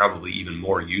 Probably even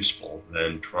more useful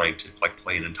than trying to like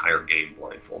play an entire game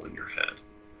blindfold in your head,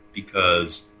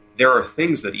 because there are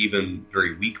things that even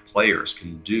very weak players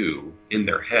can do in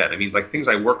their head. I mean, like things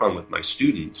I work on with my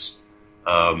students,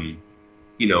 like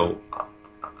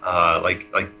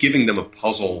giving them a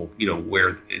puzzle,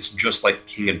 where it's just like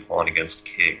king and pawn against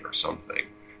king or something,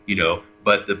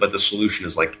 but the solution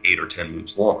is like 8 or 10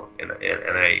 moves long, and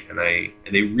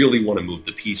they really want to move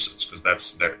the pieces because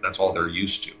that's all they're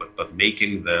used to. But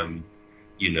making them,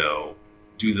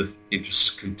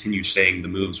 just continue saying the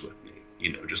moves with me,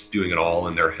 just doing it all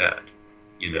in their head,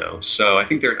 So I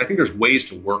think there's ways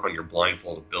to work on your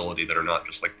blindfold ability that are not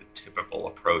just like the typical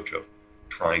approach of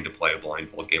trying to play a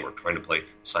blindfold game or trying to play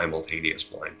simultaneous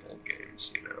blindfold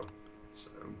games, So.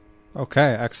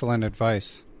 Okay, excellent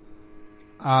advice.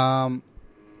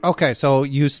 Okay, so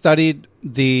you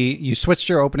switched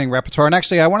your opening repertoire, and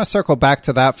actually I want to circle back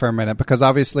to that for a minute, because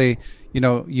obviously,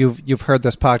 you've heard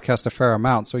this podcast a fair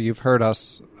amount, so you've heard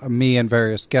me and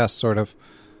various guests sort of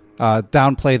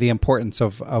downplay the importance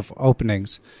of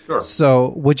openings. Sure.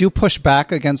 So would you push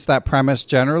back against that premise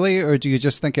generally, or do you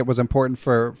just think it was important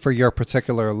for your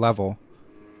particular level?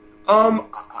 I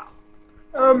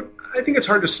think it's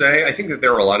hard to say. I think that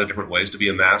there are a lot of different ways to be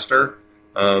a master.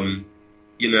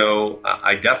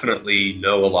 I definitely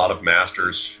know a lot of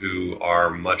masters who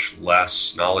are much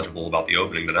less knowledgeable about the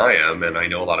opening than I am, and I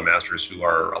know a lot of masters who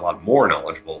are a lot more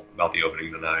knowledgeable about the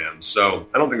opening than I am. So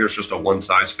I don't think there's just a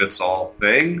one-size-fits-all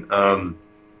thing.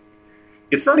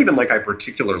 It's not even like I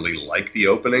particularly like the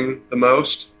opening the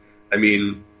most. I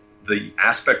mean, the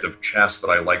aspect of chess that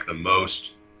I like the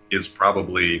most is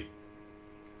probably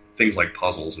things like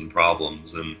puzzles and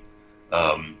problems and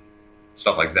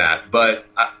stuff like that. But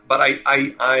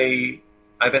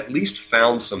I've at least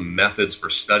found some methods for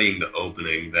studying the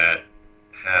opening that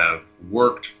have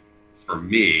worked for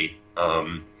me,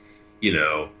 and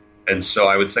so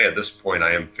I would say at this point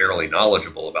I am fairly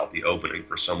knowledgeable about the opening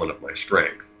for someone of my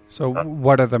strength. So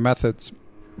what are the methods?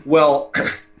 Well,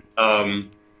 one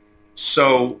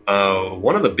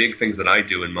of the big things that I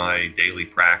do in my daily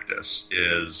practice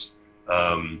is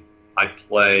I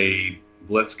play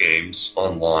blitz games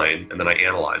online, and then I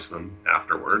analyze them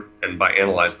afterward. And by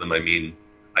analyze them, I mean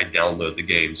I download the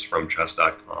games from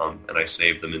chess.com, and I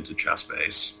save them into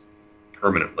ChessBase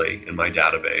permanently in my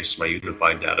database, my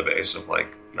unified database of like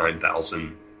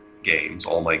 9,000 games,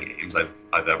 all my games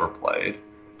I've ever played,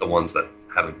 the ones that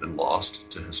haven't been lost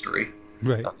to history.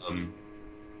 Right.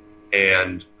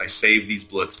 And I save these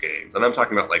blitz games, and I'm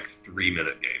talking about like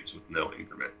 3-minute games with no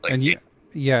increment. Like, and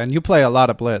you play a lot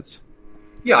of blitz.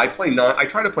 Yeah, I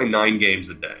try to play 9 games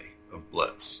a day of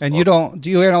blitz. And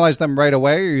do you analyze them right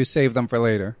away, or you save them for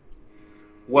later?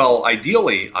 Well,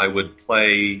 ideally, I would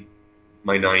play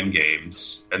my 9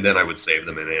 games, and then I would save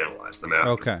them and analyze them after.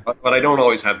 Okay. But I don't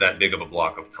always have that big of a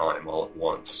block of time all at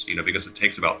once, because it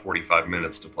takes about 45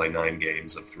 minutes to play 9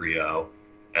 games of 3-0,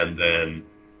 and then,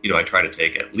 I try to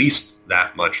take at least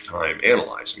that much time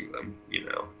analyzing them,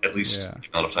 at least the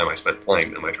amount of time I spent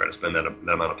playing them, I try to spend that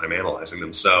amount of time analyzing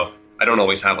them. So I don't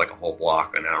always have like a whole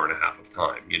block, an hour and a half of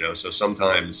time, So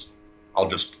sometimes I'll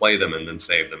just play them and then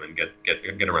save them and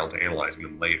get around to analyzing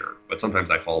them later. But sometimes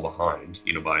I fall behind,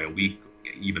 by a week,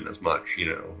 even as much,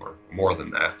 or more than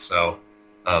that. So,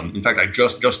 in fact, I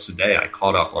just today I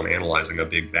caught up on analyzing a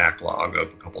big backlog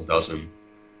of a couple dozen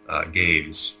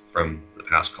games from the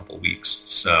past couple weeks.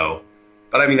 So,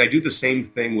 but I mean, I do the same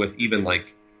thing with even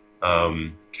like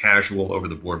casual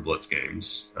over-the-board blitz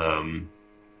games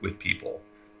with people.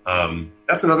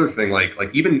 That's another thing. Like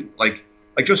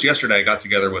just yesterday, I got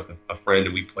together with a friend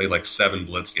and we played like 7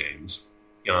 blitz games.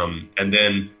 And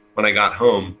then when I got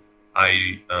home,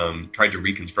 I tried to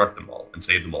reconstruct them all and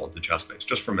save them all into ChessBase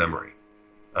just from memory.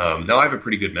 Now I have a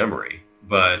pretty good memory,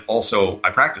 but also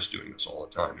I practice doing this all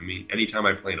the time. I mean, anytime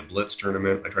I play in a blitz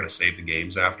tournament, I try to save the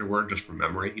games afterward just from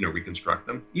memory, reconstruct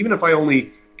them. Even if I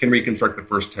only can reconstruct the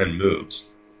first 10 moves,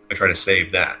 I try to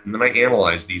save that. And then I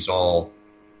analyze these all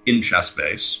in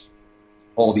ChessBase,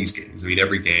 all these games. I mean,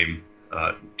 every game,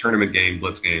 tournament game,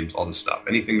 blitz games, all this stuff.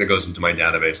 Anything that goes into my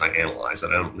database, I analyze it.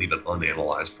 I don't leave it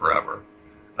unanalyzed forever.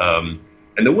 And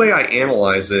the way I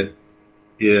analyze it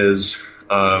is,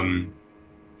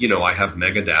 I have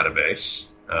Mega Database,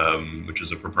 which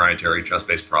is a proprietary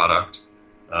ChessBase product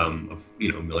of,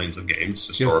 millions of games.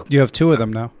 You have 2 of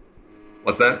them now.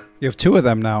 What's that? You have 2 of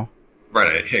them now.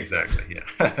 Right, exactly,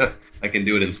 yeah. I can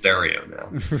do it in stereo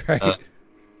now. Right.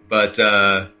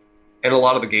 And a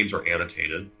lot of the games are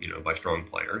annotated, by strong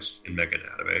players in Mega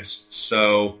Database.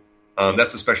 So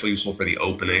that's especially useful for the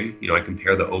opening. I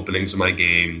compare the openings of my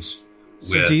games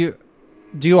with... So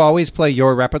do you always play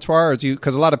your repertoire, or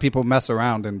because a lot of people mess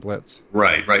around in Blitz?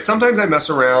 Right. Sometimes I mess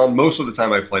around. Most of the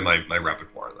time I play my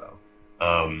repertoire,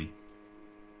 though.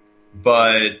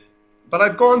 But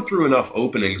I've gone through enough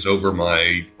openings over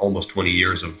my almost 20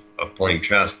 years of playing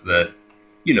chess that,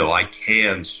 I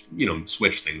can,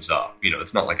 switch things up.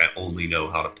 It's not like I only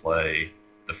know how to play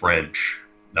the French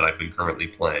that I've been currently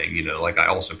playing. Like I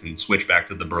also can switch back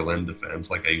to the Berlin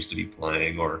defense like I used to be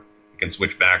playing, or I can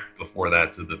switch back before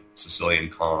that to the Sicilian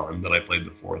Con that I played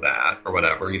before that, or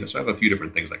whatever. So I have a few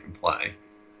different things I can play.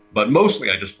 But mostly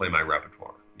I just play my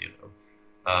repertoire,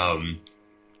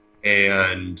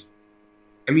 And,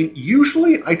 I mean,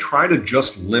 usually I try to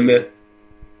just limit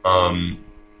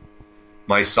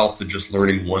myself to just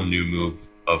learning one new move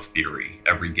of theory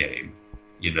every game,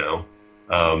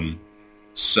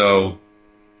 So,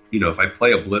 if I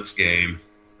play a blitz game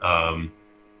and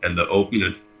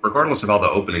regardless of how the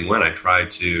opening went, I try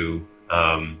to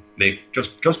make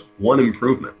just one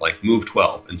improvement, like move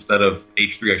 12. Instead of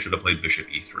h3, I should have played bishop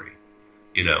e3,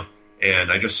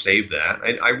 and I just save that.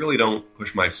 I really don't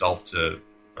push myself to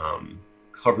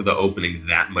cover the opening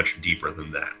that much deeper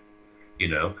than that.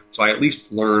 So I at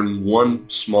least learn one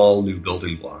small new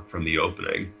building block from the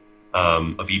opening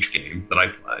of each game that I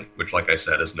play, which, like I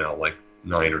said, is now like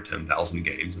 9 or 10,000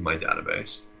 games in my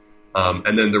database.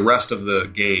 And then the rest of the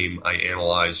game I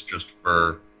analyze just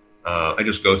for, I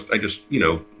just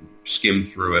skim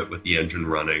through it with the engine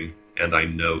running, and I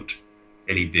note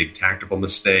any big tactical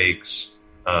mistakes.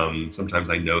 Sometimes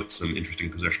I note some interesting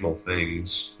positional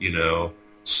things,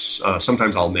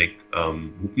 sometimes I'll make,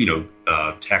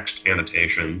 text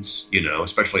annotations,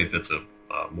 especially if it's a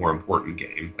more important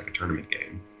game, like a tournament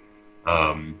game.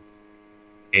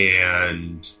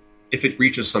 And if it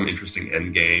reaches some interesting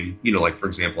end game, like, for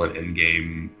example, an end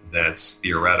game that's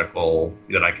theoretical,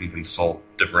 that I can consult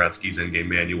Dvoratsky's endgame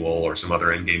manual or some other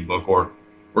endgame book, or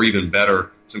even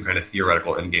better, some kind of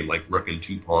theoretical endgame like rook and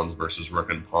 2 pawns versus rook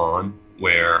and pawn,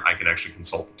 where I can actually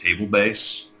consult the table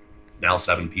base. Now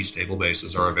 7-piece table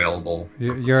bases are available.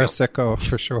 You're a sicko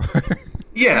for sure.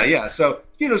 Yeah. So,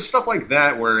 stuff like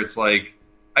that where it's like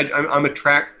I'm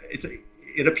attracted.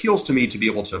 It appeals to me to be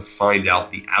able to find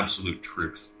out the absolute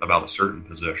truth about a certain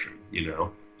position,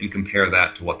 and compare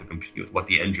that to what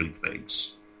the engine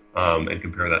thinks, and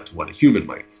compare that to what a human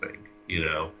might think,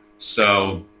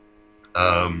 So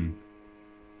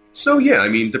yeah, I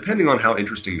mean, depending on how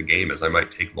interesting the game is, I might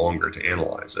take longer to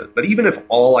analyze it. But even if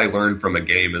all I learn from a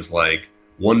game is like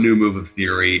one new move of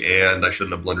theory, and I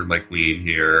shouldn't have blundered my queen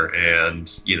here, and,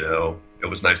 it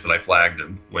was nice that I flagged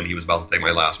him when he was about to take my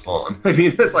last pawn. I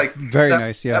mean, it's like very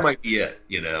nice. Yes, that might be it.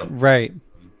 Right.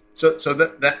 So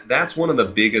that's one of the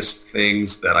biggest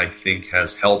things that I think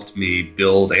has helped me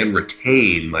build and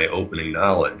retain my opening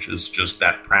knowledge, is just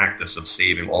that practice of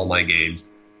saving all my games,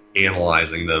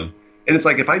 analyzing them. And it's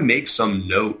like, if I make some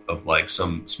note of like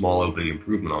some small opening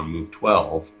improvement on move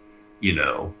 12, in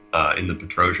the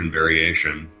Petrosian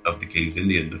variation of the King's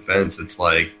Indian defense, it's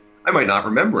like, I might not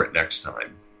remember it next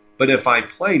time. But if I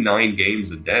play 9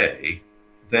 games a day,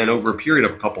 then over a period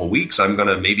of a couple of weeks, I'm going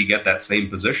to maybe get that same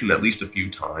position at least a few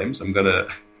times. I'm going to,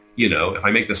 if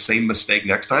I make the same mistake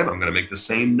next time, I'm going to make the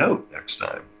same note next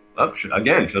time. Oh, should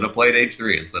have played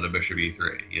h3 instead of bishop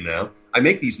e3. I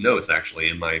make these notes actually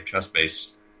in my chess base,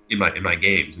 in my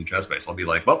games in chess base. I'll be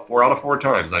like, well, 4 out of 4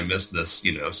 times I missed this,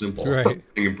 simple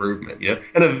improvement.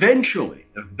 And eventually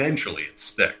it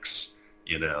sticks.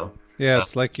 Yeah,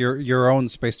 it's like your own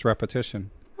spaced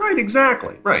repetition. Right,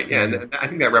 exactly. Right, yeah, and I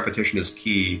think that repetition is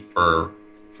key for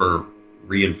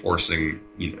reinforcing,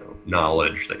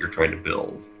 knowledge that you're trying to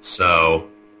build. So,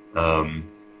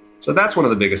 so that's one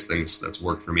of the biggest things that's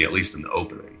worked for me, at least in the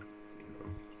opening.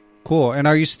 Cool. And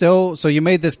are you still? So you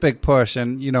made this big push,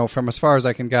 and from as far as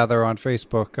I can gather on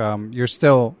Facebook,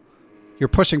 you're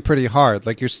pushing pretty hard.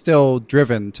 Like you're still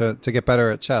driven to get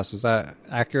better at chess. Is that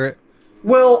accurate?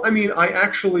 Well, I mean, I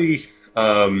actually,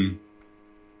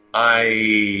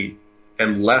 I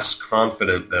am less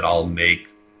confident that I'll make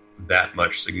that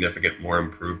much significant more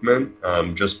improvement,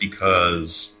 just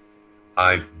because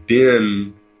I've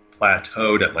been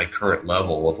plateaued at my current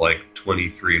level of like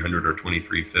 2300 or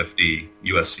 2350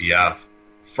 USCF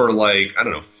for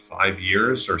 5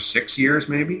 years or 6 years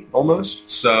maybe almost.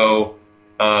 So,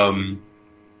 I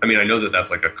mean, I know that that's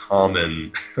like a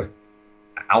common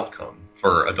outcome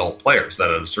for adult players, that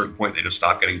at a certain point they just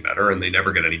stop getting better and they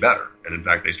never get any better. And in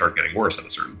fact, they start getting worse at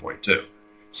a certain point too.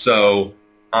 So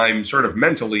I'm sort of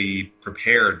mentally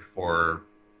prepared for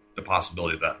the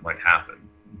possibility that might happen.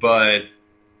 But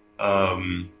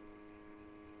I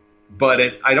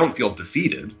don't feel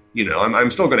defeated. I'm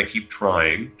still going to keep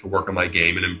trying to work on my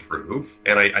game and improve.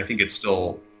 And I think it's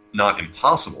still not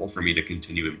impossible for me to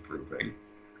continue improving.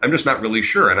 I'm just not really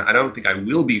sure. And I don't think I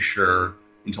will be sure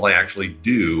until I actually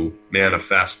do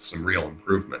manifest some real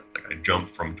improvement. Like I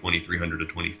jump from 2300 to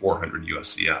 2400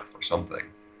 USCF or something,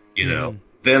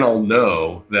 then I'll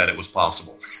know that it was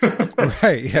possible.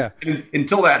 Right, yeah. And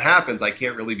until that happens, I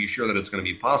can't really be sure that it's going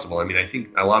to be possible. I mean, I think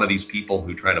a lot of these people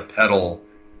who try to peddle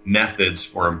methods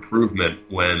for improvement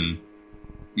when,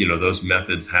 those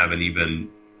methods haven't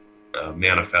even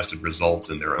manifested results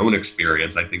in their own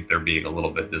experience, I think they're being a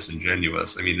little bit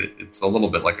disingenuous. I mean, it's a little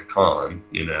bit like a con,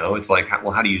 It's like,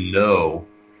 well, how do you know,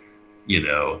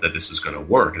 that this is going to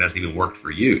work? It hasn't even worked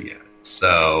for you yet.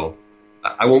 So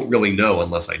I won't really know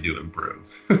unless I do improve.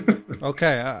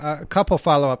 Okay, a couple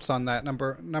follow-ups on that.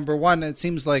 Number one, it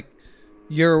seems like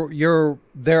there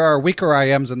are weaker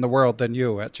IMs in the world than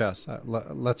you at chess.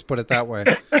 Let's put it that way.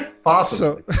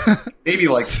 Possibly. So, maybe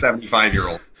like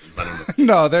 75-year-olds. I don't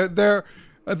know. No,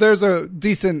 there's a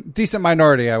decent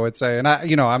minority, I would say, and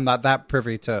I'm not that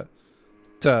privy to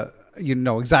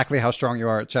exactly how strong you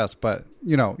are at chess, but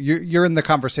you're in the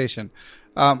conversation.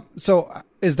 So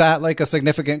is that like a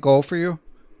significant goal for you?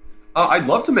 I'd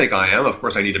love to make IM. Of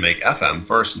course, I need to make FM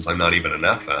first, since I'm not even an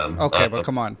FM. Okay, but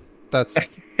come on,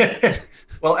 that's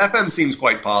well, FM seems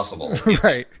quite possible,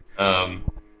 right?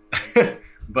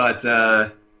 But I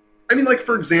mean, like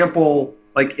for example,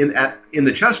 like in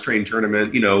the Chess Train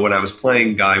tournament, when I was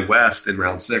playing Guy West in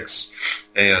round 6,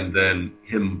 and then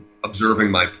him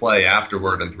observing my play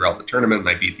afterward and throughout the tournament, and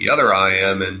I beat the other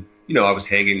IM, and I was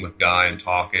hanging with Guy and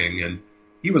talking, and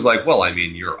he was like, well, I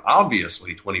mean, you're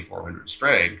obviously 2400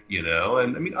 strength,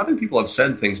 and I mean, other people have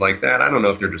said things like that. I don't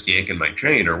know if they're just yanking my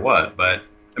chain or what, but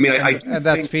I mean, I do and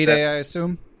that's think FIDE, I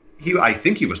assume? I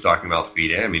think he was talking about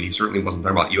FIDE. I mean, he certainly wasn't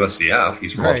talking about USCF.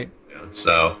 He's from right. Australia.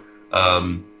 So,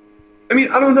 I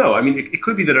mean, I don't know. I mean, it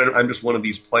could be that I'm just one of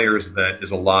these players that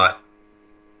is a lot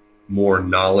more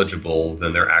knowledgeable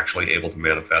than they're actually able to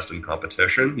manifest in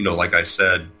competition. Like I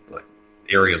said, like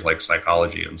areas like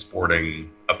psychology and sporting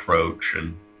approach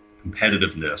and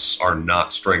competitiveness are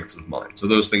not strengths of mine. So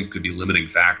those things could be limiting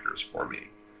factors for me,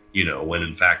 when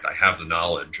in fact I have the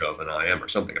knowledge of an IM or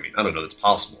something. I mean, I don't know. That's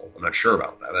possible. I'm not sure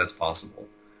about that. That's possible.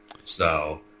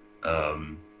 So,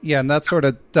 yeah, and that sort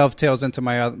of dovetails into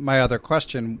my other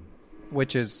question,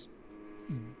 which is,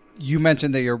 you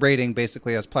mentioned that your rating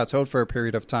basically has plateaued for a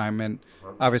period of time, and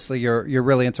obviously you're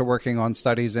really into working on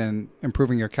studies and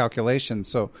improving your calculations.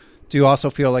 So do you also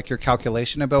feel like your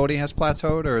calculation ability has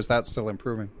plateaued, or is that still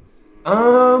improving?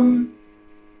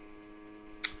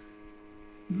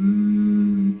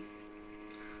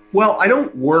 Well, I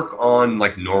don't work on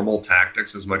like normal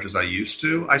tactics as much as I used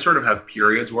to. I sort of have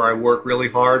periods where I work really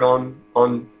hard on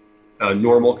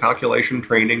normal calculation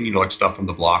training, like stuff from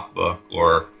the block book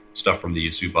or stuff from the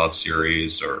Yusupov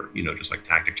series, or, just like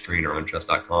tactics trainer on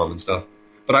chess.com and stuff.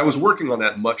 But I was working on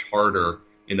that much harder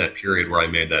in that period where I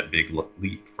made that big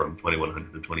leap from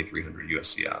 2100 to 2300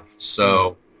 USCF.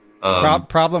 So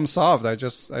problem solved. I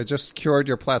just cured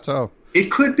your plateau.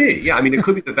 It could be. Yeah. I mean, it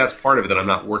could be that that's part of it, that I'm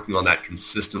not working on that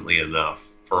consistently enough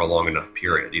for a long enough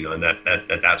period, and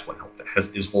that's what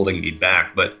is holding me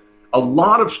back. But a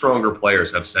lot of stronger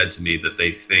players have said to me that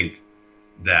they think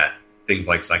that things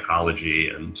like psychology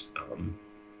and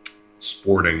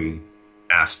sporting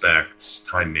aspects,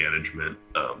 time management,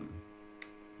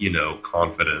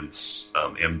 confidence,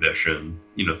 ambition,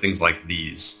 things like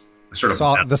these sort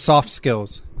of the soft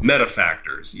skills, meta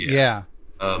factors. Yeah.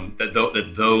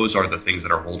 That those are the things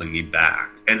that are holding me back.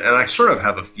 And I sort of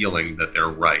have a feeling that they're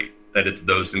right, that it's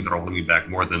those things that are holding me back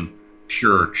more than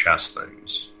pure chess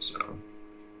things. So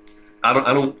I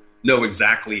don't know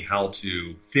exactly how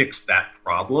to fix that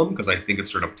problem, because I think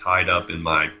it's sort of tied up in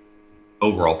my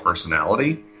overall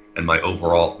personality and my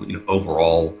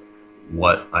overall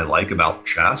what I like about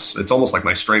chess. It's almost like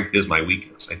my strength is my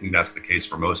weakness. I think that's the case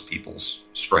for most people's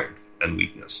strength and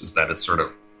weakness, is that it's sort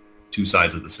of two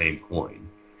sides of the same coin.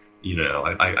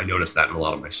 I notice that in a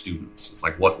lot of my students. It's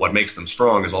like what makes them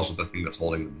strong is also the thing that's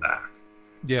holding them back.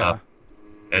 Yeah.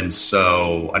 And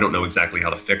so I don't know exactly how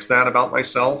to fix that about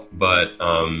myself, but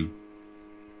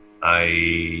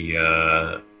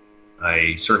I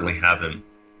certainly haven't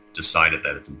decided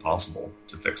that it's impossible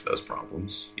to fix those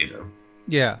problems,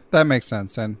 Yeah, that makes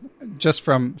sense. And just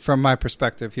from my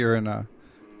perspective here in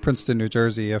Princeton, New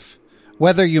Jersey,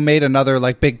 whether you made another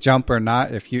big jump or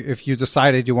not, if you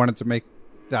decided you wanted to make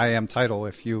the IM title,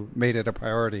 if you made it a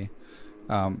priority,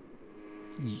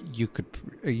 you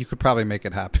could probably make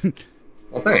it happen.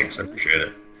 Well, thanks. I appreciate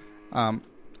it.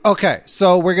 Okay,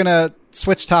 so we're going to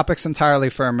switch topics entirely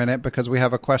for a minute, because we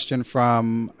have a question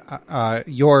from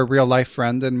your real-life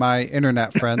friend and my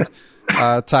internet friend,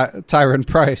 Tyron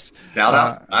Price. Shout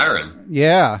out to Tyron.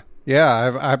 Yeah.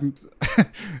 I'm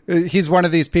he's one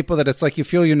of these people that it's like you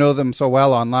feel you know them so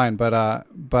well online, but I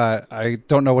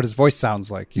don't know what his voice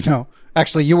sounds like,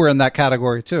 Actually, you were in that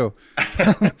category too,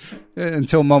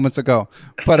 until moments ago.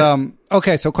 But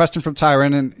okay, so question from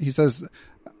Tyron, and he says,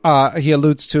 he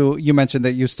alludes to, you mentioned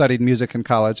that you studied music in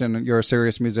college and you're a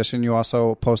serious musician. You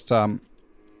also post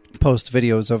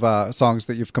videos of songs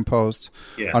that you've composed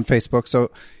on Facebook.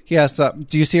 So he asked,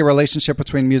 do you see a relationship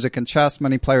between music and chess?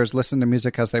 Many players listen to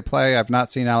music as they play. I've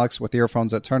not seen Alex with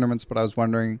earphones at tournaments, but I was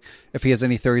wondering if he has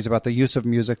any theories about the use of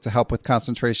music to help with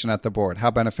concentration at the board. How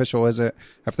beneficial is it?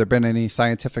 Have there been any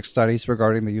scientific studies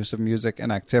regarding the use of music and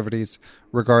activities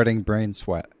regarding brain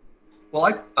sweat?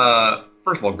 Well,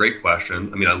 first of all, great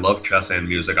question. I mean, I love chess and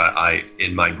music. I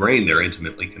in my brain, they're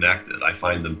intimately connected. I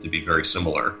find them to be very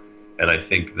similar. And I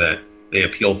think that they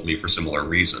appeal to me for similar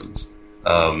reasons.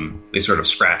 They sort of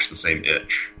scratch the same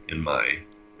itch in my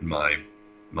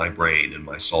brain and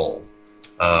my soul.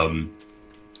 Now,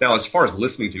 as far as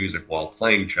listening to music while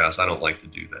playing chess, I don't like to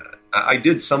do that. I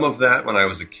did some of that when I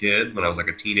was a kid. When I was a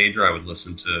teenager, I would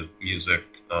listen to music.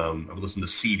 I would listen to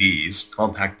CDs,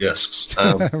 compact discs,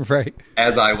 right,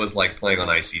 as I was playing on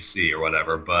ICC or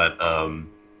whatever. But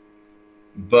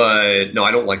no,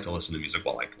 I don't like to listen to music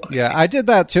while I play. Yeah, I did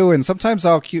that too, and sometimes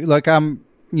I'm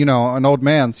an old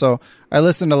man, so I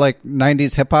listen to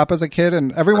 90s hip hop as a kid,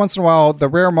 and every once in a while, the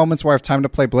rare moments where I have time to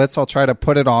play Blitz, I'll try to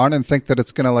put it on and think that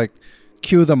it's gonna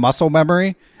cue the muscle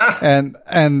memory, and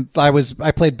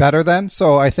I played better then,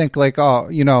 so I think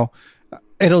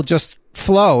it'll just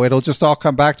flow, it'll just all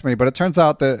come back to me. But it turns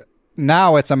out that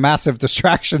now it's a massive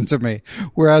distraction to me,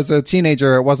 whereas as a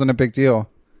teenager it wasn't a big deal.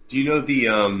 Do you know the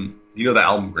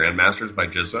album Grandmasters by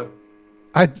Jizza?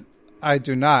 I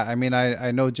do not. I mean,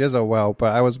 I know Jizza well,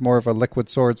 but I was more of a Liquid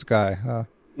Swords guy.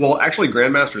 Well, actually,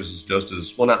 Grandmasters is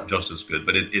not just as good,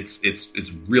 but it's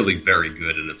really very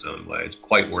good in its own way. It's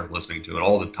quite worth listening to, and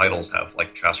all the titles have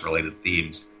chess-related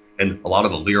themes, and a lot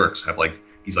of the lyrics have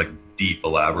these deep,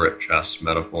 elaborate chess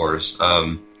metaphors.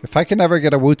 If I can ever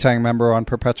get a Wu-Tang member on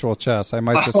Perpetual Chess, I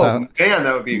might just man,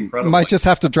 that would be incredible. Might just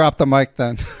have to drop the mic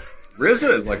then.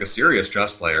 RZA is a serious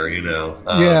chess player,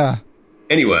 Yeah.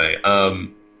 Anyway,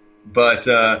 but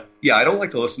I don't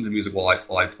like to listen to music while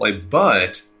I play,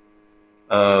 but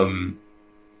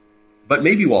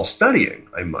maybe while studying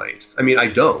I might. I mean, I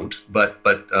don't, but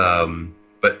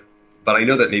I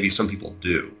know that maybe some people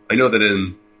do. I know that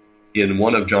in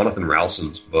one of Jonathan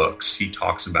Rowson's books, he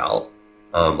talks about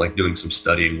doing some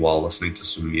studying while listening to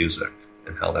some music,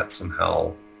 and how that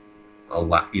somehow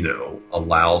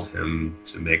allowed him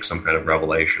to make some kind of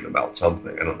revelation about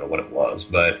something. I don't know what it was,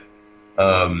 but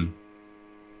I've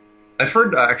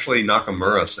heard actually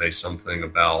Nakamura say something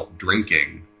about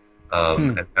drinking,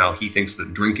 and how he thinks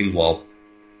that drinking while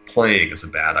playing is a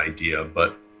bad idea,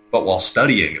 but while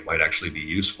studying it might actually be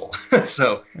useful.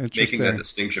 So making that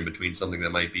distinction between something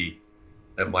that might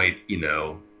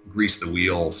grease the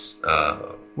wheels.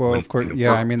 Well, of course,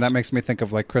 yeah. I mean, that makes me think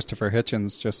of Christopher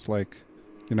Hitchens, just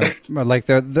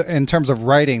in terms of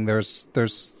writing, there's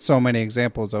so many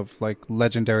examples of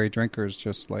legendary drinkers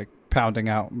just pounding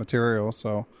out material.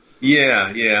 So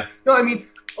yeah. No, I mean,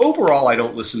 overall, I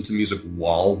don't listen to music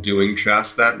while doing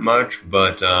chess that much,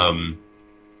 but I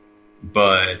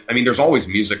mean, there's always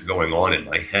music going on in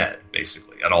my head,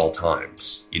 basically, at all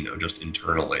times, just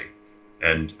internally.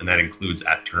 And that includes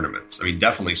at tournaments. I mean,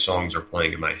 definitely songs are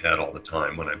playing in my head all the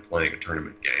time when I'm playing a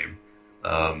tournament game.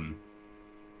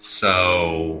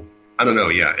 So, I don't know,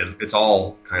 yeah, it's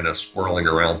all kind of swirling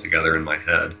around together in my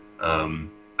head.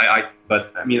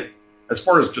 But, I mean, as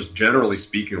far as just generally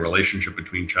speaking, relationship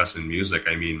between chess and music,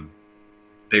 I mean,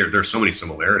 there's so many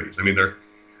similarities. I mean,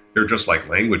 they're just like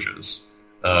languages.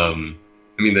 I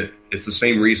mean, it's the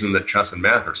same reason that chess and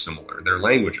math are similar. They're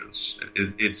languages.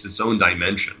 It's its own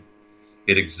dimension.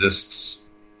 It exists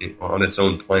on its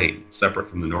own plane, separate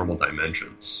from the normal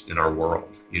dimensions in our world,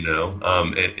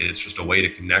 it's just a way to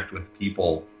connect with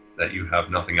people that you have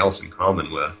nothing else in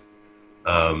common with,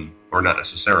 or not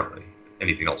necessarily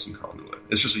anything else in common with.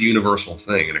 It's just a universal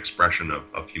thing, an expression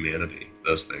of humanity,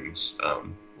 those things,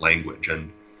 language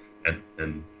and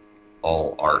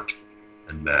all art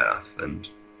and math and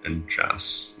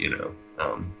chess,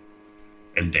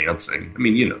 and dancing. I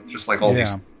mean, just like all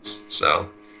these things. So,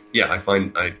 yeah, I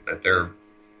find that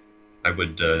I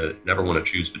would never want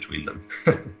to choose between them.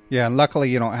 Yeah, and luckily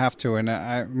you don't have to. And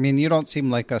I mean, you don't seem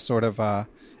like a sort of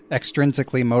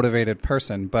extrinsically motivated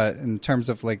person, but in terms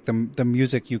of like the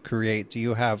music you create, do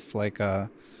you have like a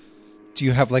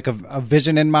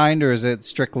vision in mind, or is it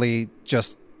strictly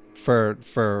just for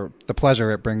the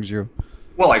pleasure it brings you?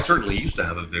 Well, I certainly used to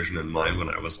have a vision in mind when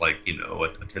I was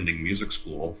attending music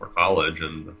school for college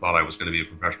and thought I was going to be a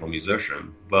professional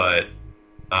musician. But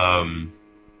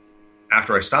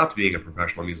after I stopped being a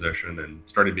professional musician and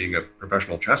started being a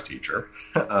professional chess teacher,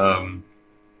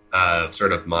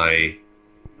 sort of my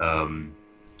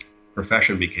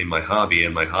profession became my hobby,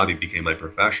 and my hobby became my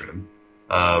profession.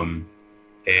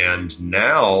 And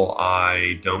now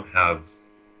I don't have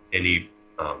any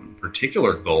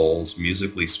particular goals,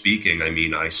 musically speaking. I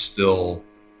mean, I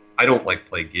don't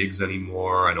play gigs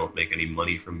anymore. I don't make any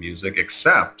money from music,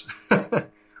 except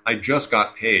I just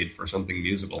got paid for something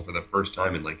musical for the first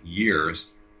time in years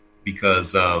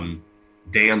because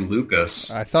Dan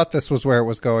Lucas. I thought this was where it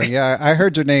was going. Yeah, I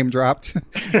heard your name dropped.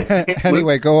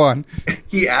 Anyway, go on.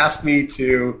 He asked me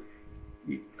to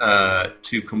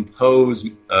compose,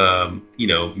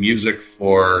 music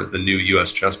for the new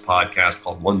U.S. Chess podcast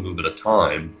called One Move at a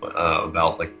Time,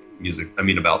 about music. I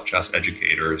mean, about chess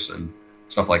educators and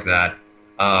stuff like that.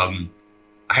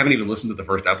 I haven't even listened to the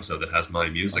first episode that has my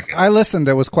music in it. I listened.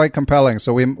 It was quite compelling.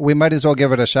 So we might as well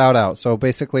give it a shout out. So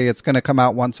basically it's going to come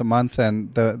out once a month.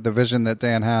 And the vision that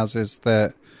Dan has is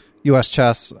that U.S.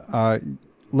 Chess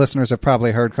listeners have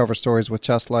probably heard Cover Stories with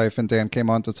Chess Life, and Dan came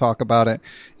on to talk about it.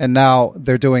 And now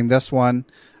they're doing this one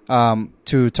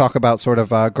to talk about sort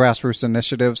of grassroots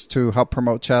initiatives to help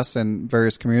promote chess in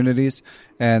various communities.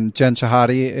 And Jen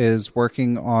Shahade is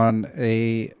working on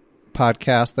a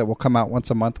podcast that will come out once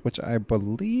a month, which I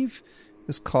believe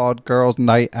is called Girls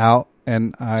Night Out,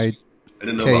 NIGHT.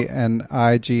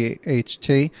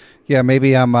 Yeah,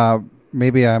 maybe I'm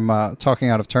talking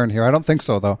out of turn here. I don't think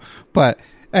so though. But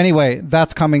anyway,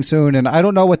 that's coming soon, and I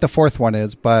don't know what the fourth one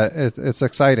is, but it's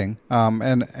exciting.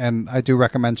 And I do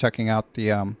recommend checking out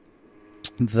the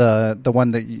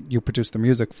one that you produced the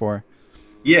music for.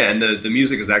 Yeah, and the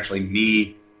music is actually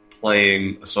me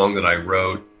playing a song that I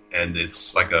wrote, and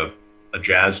it's like a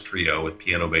jazz trio with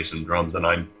piano, bass, and drums, and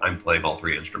I'm playing all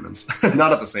three instruments,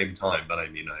 not at the same time, but I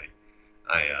mean,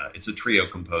 it's a trio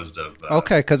composed of.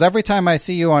 Okay, because every time I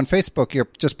see you on Facebook, you're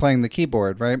just playing the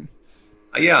keyboard, right?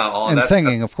 Yeah, and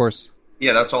singing, of course.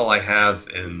 Yeah, that's all I have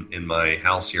in my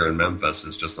house here in Memphis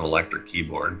is just an electric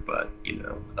keyboard. But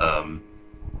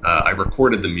I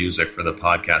recorded the music for the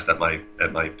podcast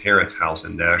at my parents' house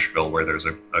in Nashville, where there's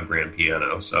a grand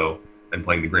piano. So I'm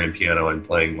playing the grand piano. I'm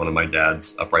playing one of my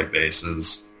dad's upright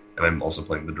basses, and I'm also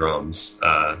playing the drums.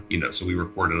 So we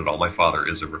recorded it all. My father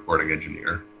is a recording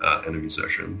engineer and a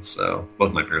musician, so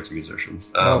both my parents are musicians.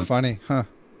 Funny, huh?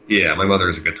 Yeah, my mother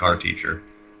is a guitar teacher,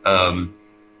 and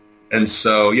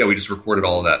so we just recorded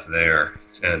all of that there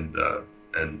and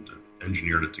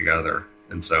engineered it together.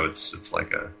 And so it's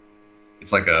like a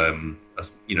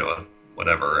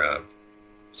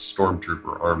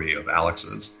stormtrooper army of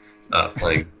Alexes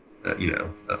playing. A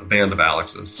band of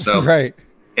Alexes. So right.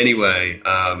 Anyway,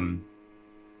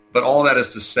 but all that is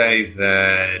to say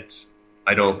that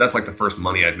that's like the first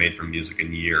money I've made from music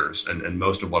in years. And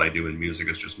most of what I do in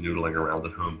music is just noodling around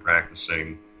at home,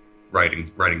 practicing,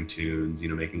 writing tunes,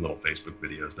 making little Facebook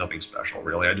videos, nothing special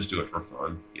really. I just do it for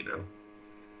fun,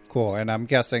 Cool. And I'm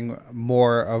guessing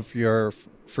more of your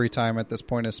free time at this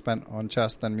point is spent on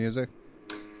chess than music?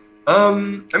 I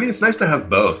mean, it's nice to have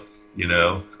both, you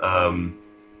know.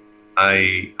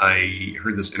 I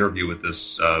heard this interview with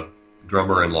this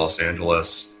drummer in Los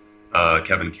Angeles,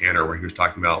 Kevin Canner, where he was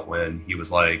talking about when he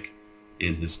was like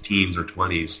in his teens or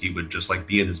 20s, he would just like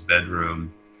be in his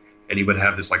bedroom and he would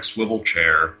have this like swivel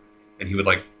chair and he would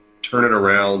like turn it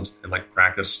around and like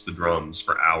practice the drums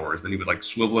for hours. Then he would like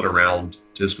swivel it around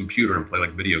to his computer and play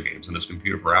like video games on his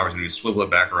computer for hours. And he'd swivel it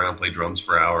back around, play drums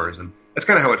for hours. And that's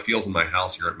kind of how it feels in my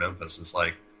house here at Memphis. It's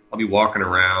like I'll be walking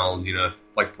around, you know,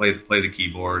 like play the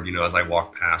keyboard, you know, as I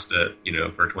walk past it, you know,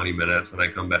 for 20 minutes. And I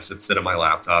come back, sit at my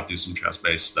laptop, do some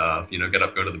chess-based stuff, you know, get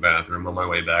up, go to the bathroom, on my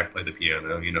way back, play the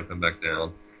piano, you know, come back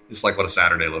down. It's like what a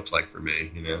Saturday looks like for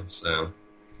me, you know, so.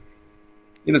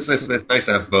 You know, it's nice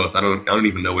to have both. I don't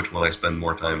even know which one I spend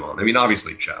more time on. I mean,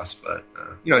 obviously chess, but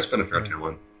you know, I spend a fair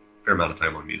amount of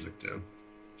time on music too.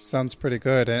 Sounds pretty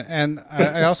good. And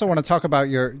I also want to talk about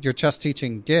your chess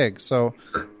teaching gig. So,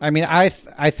 sure. I mean, I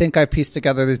think I pieced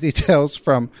together the details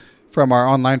from our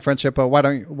online friendship. But why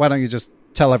don't you just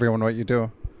tell everyone what you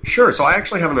do? Sure. So I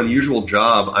actually have an unusual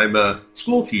job. I'm a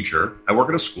school teacher. I work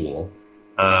at a school,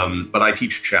 but I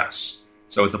teach chess.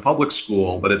 So it's a public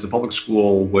school, but it's a public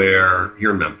school where,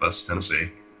 here in Memphis,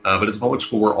 Tennessee, but it's a public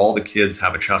school where all the kids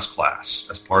have a chess class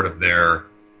as part of their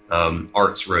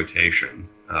arts rotation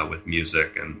with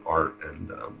music and art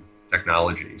and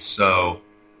technology. So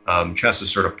chess is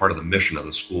sort of part of the mission of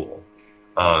the school.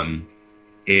 But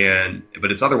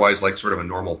it's otherwise like sort of a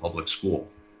normal public school.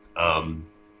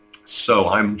 So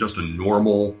I'm just a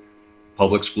normal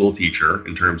public school teacher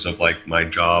in terms of like my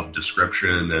job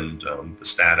description and the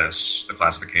status, the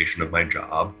classification of my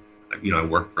job. You know, I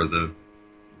work for the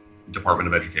Department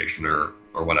of Education or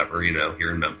whatever, you know,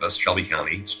 here in Memphis, Shelby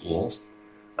County schools.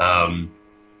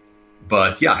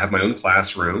 But yeah, I have my own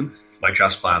classroom, my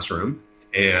chess classroom,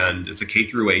 and it's a K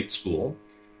through 8 school.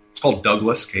 It's called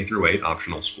Douglas K through 8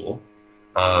 optional school.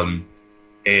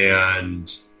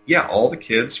 And yeah, all the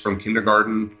kids from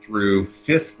kindergarten through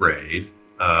 5th grade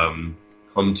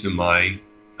come to my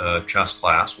chess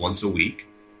class once a week.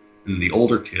 And the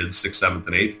older kids, 6th, 7th,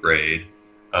 and 8th grade,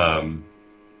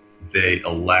 they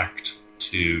elect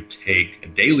to take a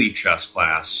daily chess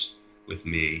class with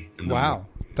me. Wow,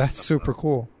 that's super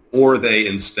cool. Or they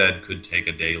instead could take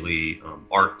a daily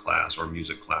art class or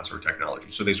music class or technology.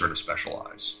 So they sort of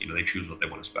specialize. You know, they choose what they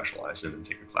want to specialize in and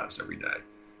take a class every day.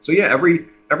 So yeah,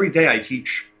 every day I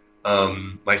teach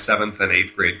my 7th and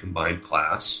 8th grade combined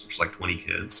class, which is like 20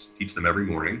 kids. Teach them every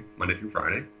morning, Monday through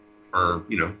Friday, for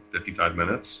 55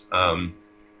 minutes,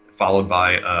 followed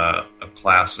by a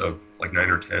class of like 9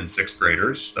 or 10 6th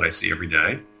graders that I see every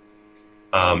day.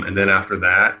 And then after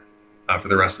that, for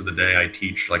the rest of the day, I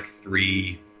teach like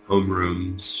 3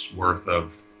 homerooms worth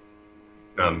of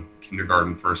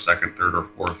kindergarten, 1st, 2nd, 3rd,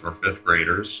 or 4th, or 5th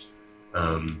graders.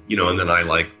 And then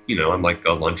I'm like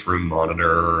a lunchroom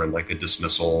monitor and like a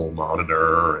dismissal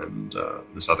monitor and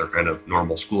this other kind of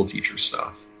normal school teacher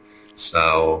stuff.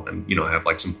 So, and I have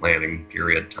like some planning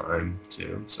period time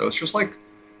too. So it's just like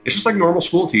normal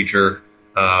school teacher,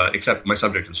 except my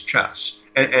subject is chess,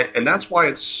 and that's why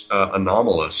it's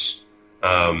anomalous.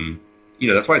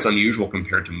 That's why it's unusual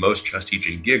compared to most chess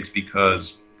teaching gigs,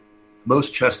 because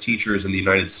most chess teachers in the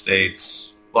United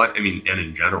States, and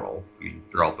in general,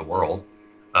 throughout the world,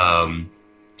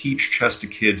 teach chess to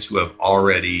kids who have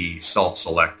already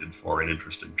self-selected for an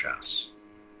interest in chess.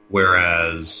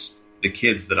 Whereas the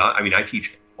kids that I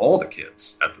teach all the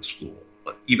kids at the school,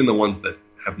 even the ones that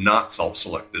have not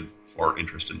self-selected for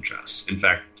interest in chess. In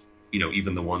fact,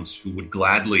 even the ones who would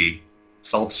gladly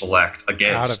self-select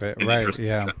against an interest in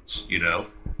chess,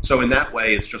 So in that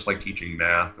way, it's just like teaching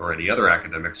math or any other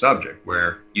academic subject,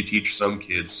 where you teach some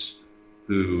kids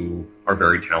who are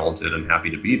very talented and happy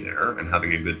to be there and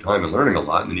having a good time and learning a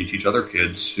lot, and then you teach other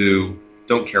kids who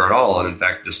don't care at all and in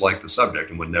fact dislike the subject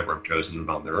and would never have chosen it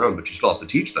on their own, but you still have to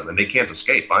teach them, and they can't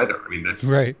escape either.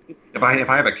 Right. If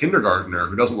I have a kindergartner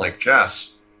who doesn't like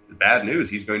chess, the bad news,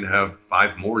 he's going to have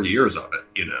 5 more years of it,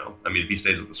 if he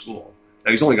stays at the school. Now,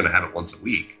 he's only going to have it once a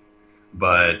week,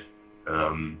 but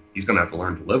he's going to have to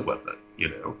learn to live with it,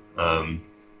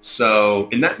 So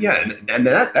in that, and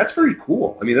that's very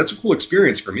cool. That's a cool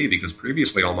experience for me, because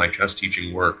previously all my chess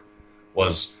teaching work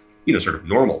was, sort of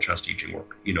normal chess teaching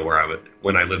work, where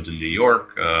when I lived in New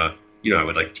York, I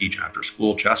would like teach after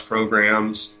school chess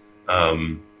programs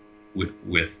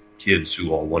with kids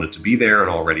who all wanted to be there and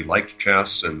already liked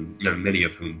chess, and many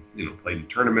of whom, played in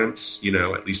tournaments,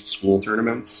 at least school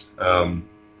tournaments, and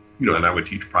I would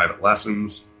teach private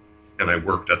lessons, and I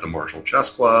worked at the Marshall Chess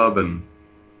Club, and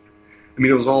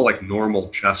it was all like normal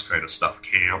chess kind of stuff,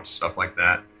 camps, stuff like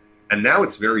that. And now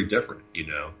it's very different,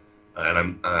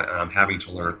 and I'm having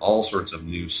to learn all sorts of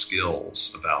new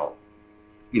skills about,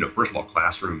 first of all,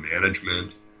 classroom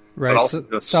management. Right.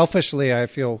 Also selfishly, I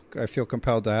feel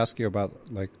compelled to ask you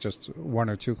about like just one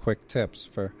or two quick tips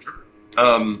for. Sure.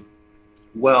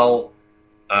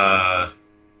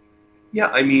 Yeah.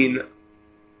 I mean,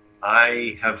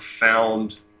 I have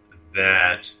found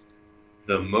that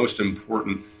the most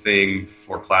important thing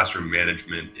for classroom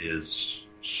management is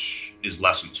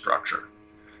lesson structure.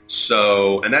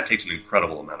 So, and that takes an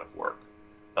incredible amount of work.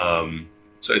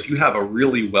 So if you have a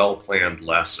really well-planned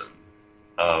lesson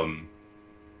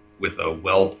with a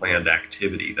well-planned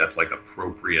activity that's like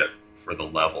appropriate for the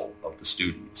level of the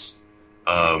students,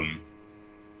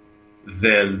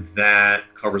 then that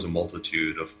covers a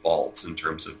multitude of faults in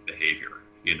terms of behavior,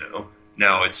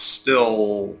 Now, it's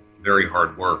still very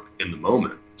hard work in the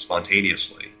moment,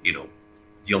 spontaneously,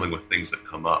 dealing with things that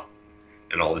come up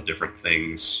and all the different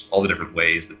things, all the different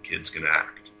ways that kids can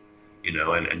act,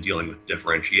 and dealing with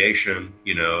differentiation,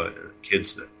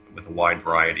 kids with a wide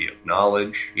variety of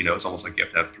knowledge. It's almost like you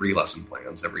have to have 3 lesson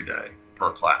plans every day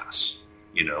per class,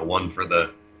 one for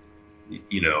the,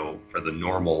 for the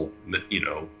normal,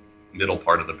 middle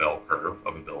part of the bell curve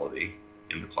of ability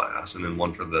in the class, and then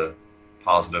one for the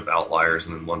positive outliers,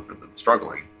 and then one for the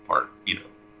struggling part,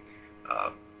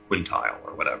 quintile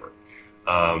or whatever.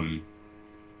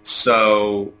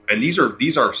 So, and these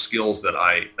are skills that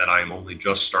I'm only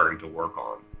just starting to work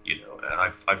on, and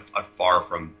I've far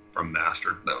from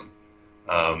mastered them.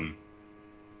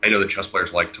 I know that chess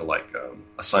players like to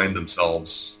assign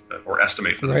themselves or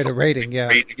estimate for themselves a rating,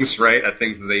 ratings, right, at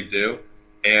things that they do.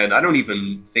 And I don't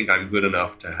even think I'm good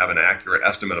enough to have an accurate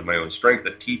estimate of my own strength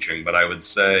at teaching, but I would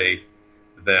say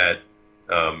that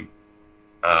I'm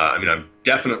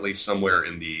definitely somewhere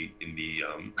in the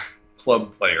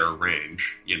club player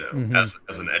range,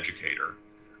 as an educator.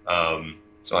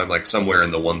 So I'm like somewhere in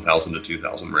the 1,000 to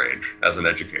 2,000 range as an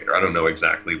educator. I don't know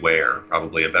exactly where.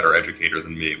 Probably a better educator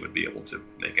than me would be able to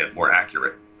make a more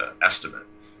accurate estimate.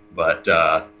 But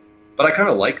I kind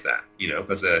of like that,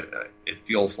 because it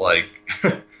feels like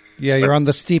yeah, you're on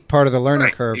the steep part of the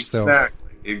learning curve still.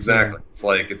 Exactly.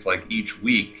 Yeah. It's like each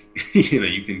week,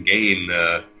 you can gain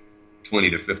 20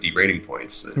 to 50 rating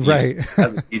points, right,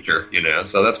 as a teacher,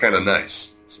 so that's kind of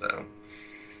nice. So.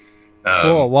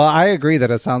 Cool. Well, I agree that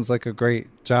it sounds like a great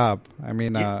job. I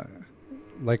mean,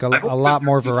 like a lot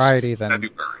more variety than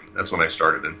February. That's when I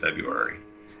started in February.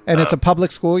 And it's a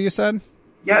public school, you said?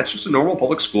 Yeah, it's just a normal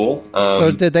public school.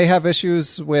 So did they have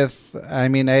issues with,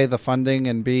 A, the funding,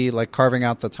 and B, like carving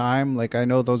out the time? Like, I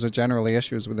know those are generally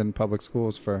issues within public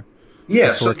schools for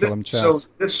curriculum chess. So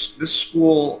this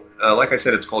school, like I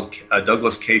said, it's called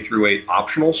Douglas K through 8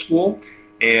 optional school.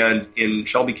 And in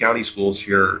Shelby County schools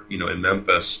here, in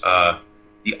Memphis,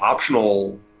 the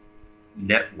optional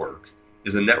network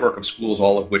is a network of schools,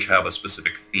 all of which have a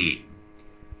specific theme.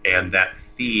 And that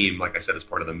theme, like I said, is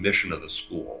part of the mission of the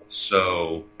school.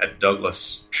 So at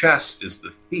Douglas, chess is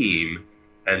the theme.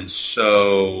 And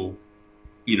so,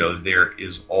 there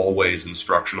is always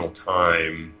instructional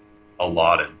time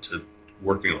allotted to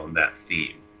working on that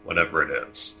theme, whatever it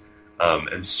is.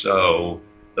 And so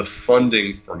the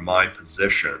funding for my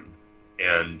position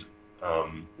and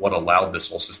what allowed this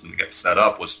whole system to get set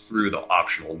up was through the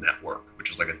optional network, which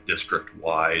is like a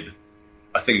district-wide,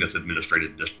 a thing that's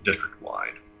administrated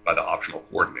district-wide by the optional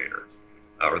coordinator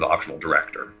or the optional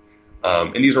director.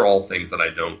 And these are all things that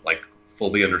I don't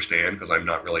fully understand because I'm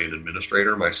not really an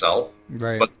administrator myself.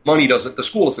 Right. But the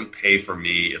school doesn't pay for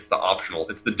me. It's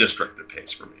the district that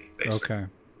pays for me, basically. Okay.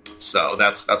 So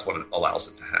that's what it allows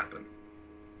it to happen.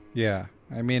 Yeah.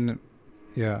 I mean,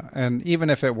 yeah. And even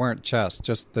if it weren't chess,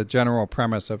 just the general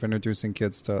premise of introducing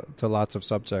kids to lots of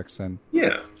subjects and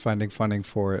finding funding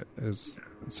for it is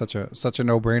such a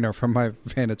no-brainer from my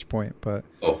vantage point. But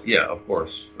of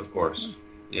course,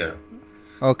 yeah.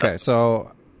 Okay,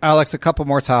 so Alex, a couple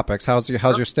more topics. How's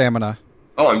your stamina?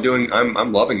 Oh,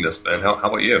 I'm loving this, Ben. How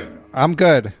about you? I'm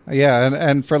good. Yeah,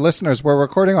 and for listeners, we're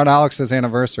recording on Alex's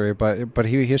anniversary, but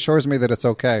he assures me that it's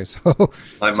okay. So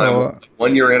my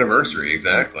 1 year anniversary,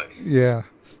 exactly. Yeah.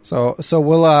 So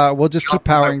we'll just keep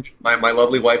powering. My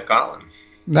lovely wife, Colin.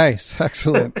 Nice,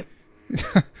 excellent.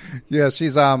 Yeah,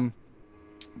 she's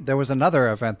There was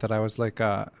another event that I was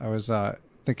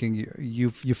thinking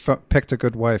you picked a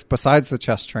good wife besides the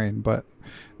chess train, but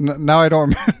now I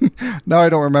don't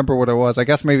remember what it was. I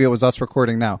guess maybe it was us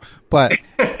recording now. But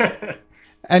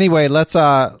anyway,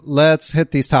 let's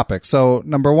hit these topics. So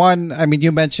number one, I mean,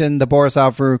 you mentioned the Boris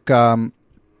Avrukh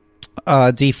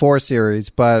D4 series,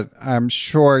 but I'm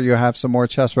sure you have some more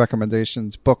chess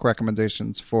recommendations, book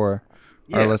recommendations for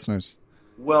our listeners.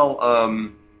 Well,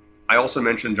 I also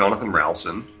mentioned Jonathan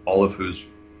Rowson, all of whose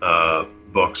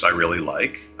books I really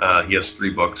like. He has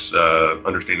 3 books,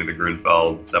 Understanding the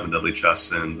Grunfeld, 7 Deadly Chess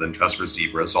Sins, and Chess for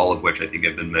Zebras, all of which I think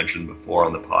have been mentioned before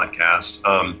on the podcast.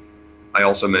 I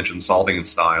also mentioned Solving in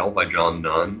Style by John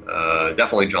Nunn.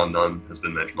 Definitely John Nunn has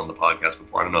been mentioned on the podcast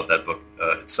before. I don't know if that book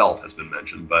itself has been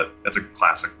mentioned, but it's a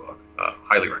classic book.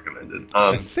 Highly recommended.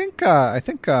 I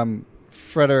think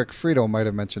Frederick Friedel might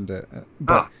have mentioned it.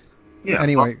 But yeah.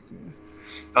 Anyway.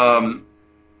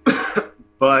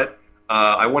 But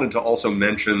I wanted to also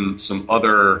mention some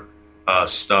other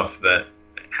stuff that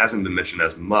hasn't been mentioned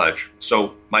as much.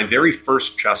 So my very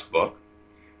first chess book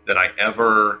that I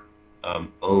ever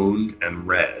owned and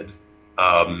read,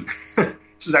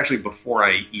 this is actually before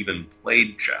I even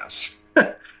played chess.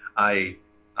 I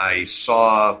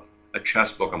saw a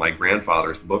chess book on my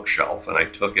grandfather's bookshelf, and I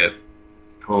took it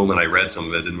home and I read some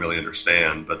of it, didn't really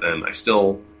understand, but then I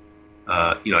still,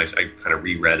 I kind of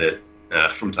reread it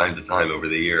from time to time over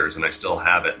the years, and I still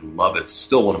have it and love it. It's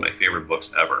still one of my favorite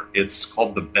books ever. It's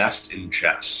called The Best in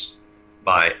Chess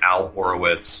by Al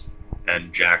Horowitz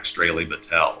and Jack Straley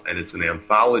Battelle, and it's an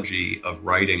anthology of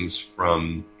writings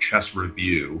from Chess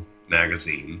Review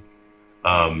magazine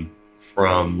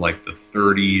from like the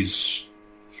 30s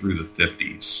through the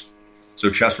 50s. So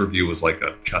Chess Review was like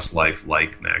a Chess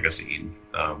Life-like magazine.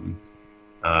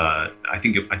 I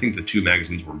think the 2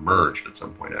 magazines were merged at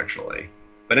some point, actually.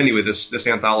 But anyway, this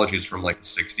anthology is from like the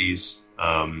 60s,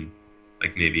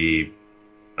 like maybe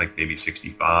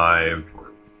 65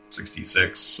 or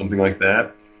 66, something like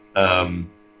that.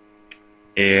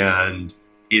 And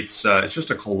it's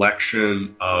just a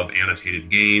collection of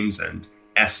annotated games and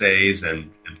essays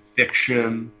and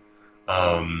fiction,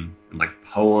 and like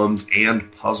poems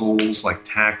and puzzles, like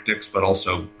tactics, but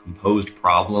also composed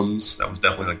problems. That was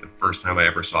definitely like the first time I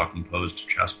ever saw a composed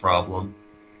chess problem.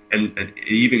 And it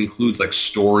even includes like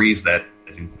stories that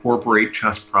incorporate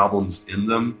chess problems in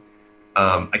them.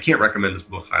 I can't recommend this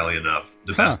book highly enough.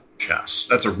 The Best in Chess.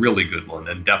 That's a really good one,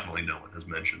 and definitely no one has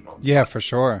mentioned on. Yeah, for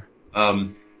sure.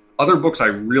 Other books I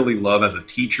really love as a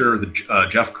teacher, the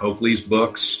Jeff Coakley's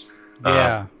books.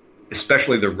 Yeah.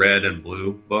 Especially the red and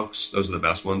blue books. Those are the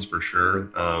best ones for sure.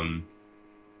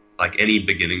 Like any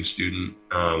beginning student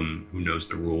who knows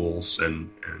the rules and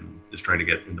is trying to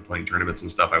get into playing tournaments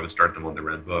and stuff, I would start them on the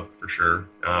red book for sure.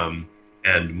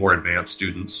 And more advanced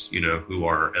students, who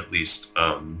are at least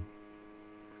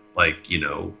like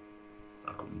 800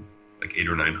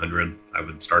 or 900, I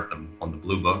would start them on the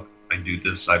blue book. I've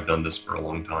done this for a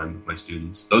long time with my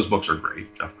students. Those books are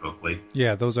great, Jeff Coakley.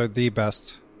 Yeah, those are the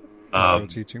best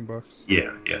teaching books.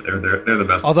 Yeah, they're the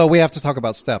best. Although we have to talk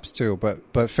about Steps too,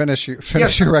 but finish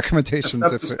your recommendations.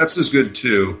 Steps is good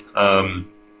too.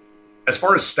 As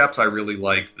far as Steps, I really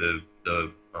like the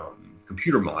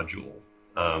computer module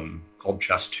called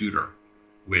Chess Tutor,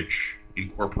 which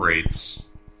incorporates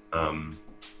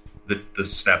the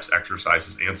Steps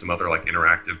exercises and some other like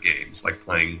interactive games, like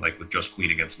playing like with just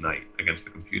queen against knight against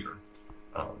the computer.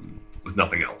 With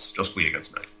nothing else, just queen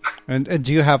against knight. And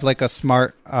do you have like a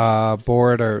smart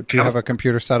board, or do you have a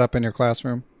computer set up in your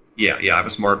classroom? Yeah, I have a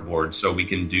smart board, so we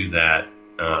can do that.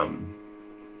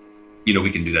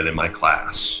 We can do that in my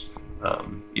class,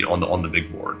 on the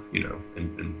big board,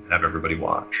 and have everybody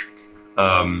watch.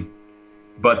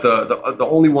 But the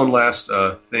only one last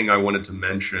thing I wanted to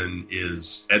mention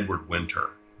is Edward Winter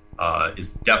is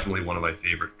definitely one of my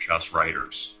favorite chess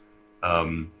writers.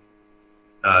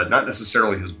 Not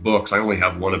necessarily his books. I only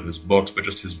have one of his books, but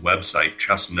just his website,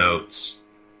 Chess Notes,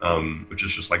 which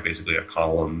is just like basically a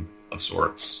column of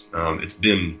sorts. It's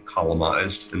been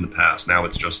columnized in the past. Now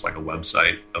it's just like a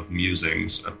website of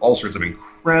musings, of all sorts of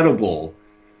incredible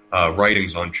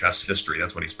writings on chess history.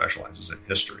 That's what he specializes in,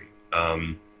 history.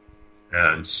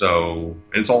 And so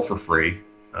it's all for free.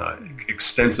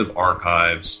 Extensive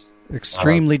archives.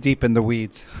 Extremely deep in the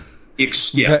weeds.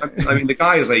 Yeah, I mean, the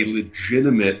guy is a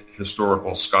legitimate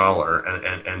historical scholar,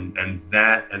 and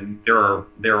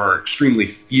there are extremely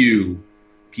few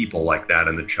people like that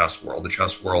in the chess world. The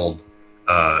chess world,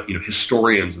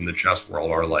 historians in the chess world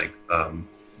are like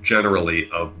generally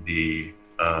of the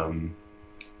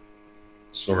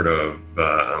sort of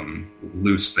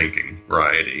loose thinking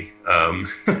variety,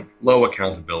 low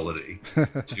accountability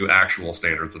to actual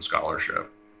standards of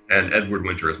scholarship. And Edward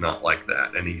Winter is not like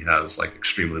that, and he has like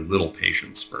extremely little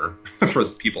patience for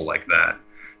people like that.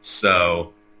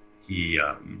 So he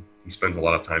spends a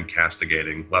lot of time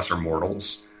castigating lesser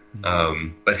mortals.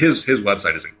 But his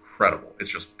website is incredible. It's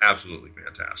just absolutely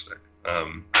fantastic.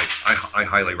 I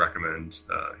highly recommend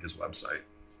his website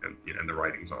and the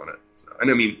writings on it. So, and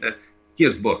I mean, he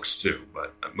has books too,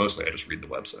 but mostly I just read the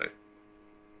website.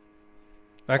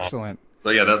 Excellent. So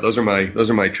yeah, those are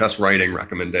my chess writing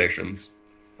recommendations.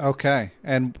 Okay,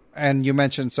 and you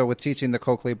mentioned, so with teaching the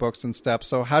Coakley books and steps.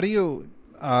 So how do you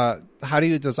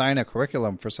design a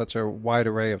curriculum for such a wide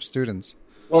array of students?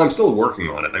 Well, I'm still working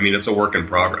on it. I mean, it's a work in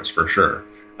progress for sure.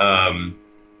 And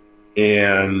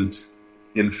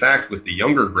in fact, with the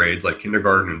younger grades like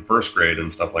kindergarten and first grade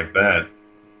and stuff like that,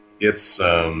 it's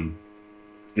a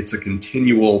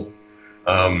continual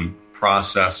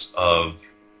process of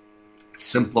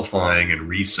simplifying and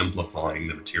re-simplifying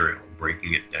the material,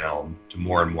 breaking it down to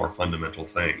more and more fundamental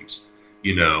things.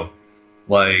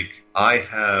 Like I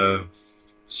have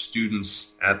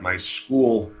students at my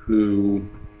school who,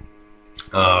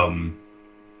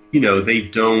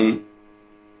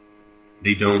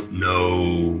 they don't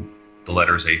know the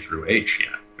letters A through H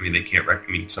yet. I mean, they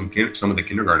can't some of the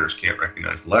kindergartners can't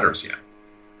recognize the letters yet.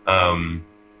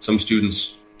 Some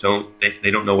students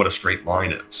they don't know what a straight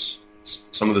line is.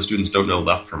 Some of the students don't know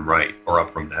left from right or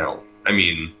up from down. I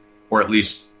mean, or at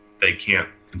least they can't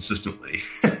consistently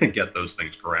get those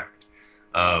things correct.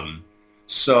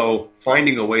 So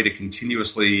finding a way to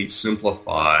continuously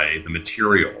simplify the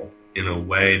material in a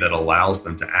way that allows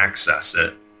them to access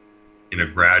it in a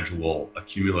gradual,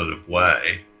 accumulative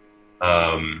way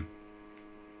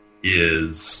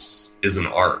is an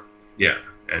art. Yeah,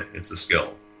 it's a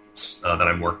skill that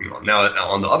I'm working on. Now,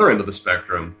 on the other end of the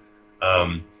spectrum,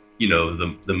 the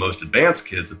most advanced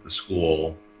kids at the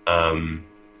school,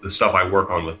 the stuff I work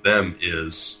on with them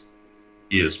is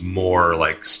more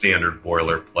like standard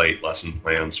boilerplate lesson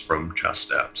plans from Chess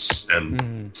Steps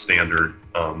and standard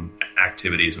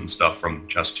activities and stuff from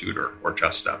Chess Tutor or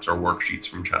Chess Steps or worksheets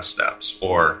from Chess Steps,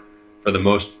 or for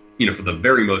the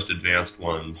very most advanced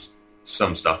ones,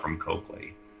 some stuff from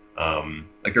Coakley.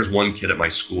 Like there's one kid at my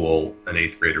school, an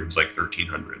 8th grader, who's like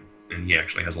 1,300, and he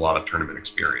actually has a lot of tournament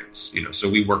experience. So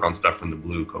we work on stuff from the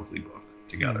blue Coakley book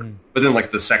together. But then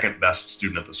like the second best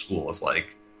student at the school is like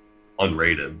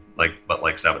unrated,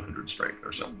 but 700 strength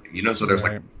or something. So there's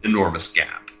like enormous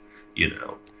gap.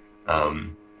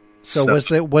 So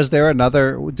was there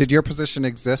another? Did your position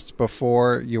exist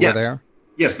before you were there?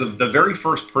 Yes, the very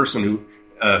first person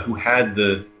who had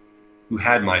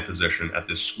my position at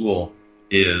this school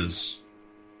is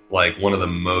like one of the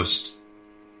most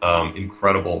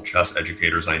incredible chess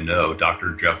educators I know,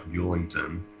 Dr. Jeff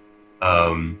Bulington,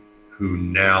 who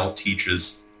now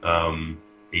teaches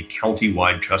a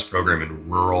county-wide chess program in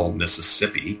rural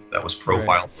Mississippi that was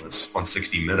profiled on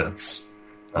 60 Minutes.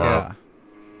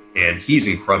 And he's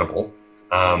incredible.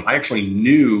 I actually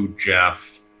knew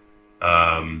Jeff,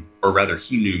 or rather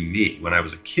he knew me when I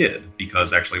was a kid,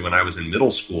 because actually when I was in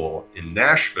middle school in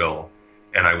Nashville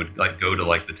and I would go to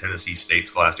the Tennessee State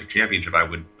Scholastic Championship, I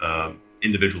would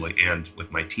individually and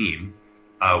with my team,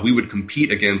 we would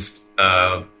compete against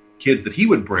kids that he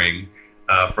would bring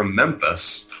from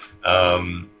Memphis,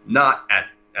 not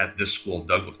at this school,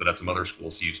 Douglas, but at some other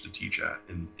schools he used to teach at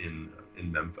in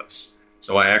Memphis.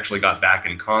 So I actually got back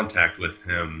in contact with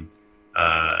him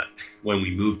when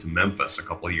we moved to Memphis a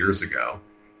couple of years ago,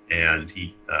 and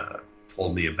he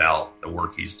told me about the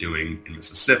work he's doing in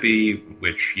Mississippi,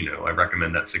 which, I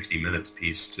recommend that 60 Minutes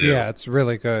piece too. Yeah, it's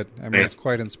really good. I mean, it's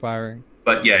quite inspiring.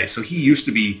 But yeah, so he used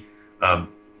to be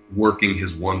working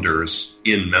his wonders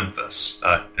in Memphis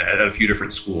at a few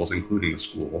different schools, including the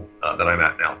school that I'm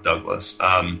at now, Douglas.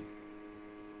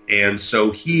 And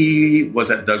so he was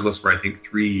at Douglas for, I think,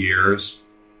 3 years.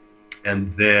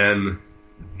 And then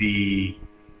the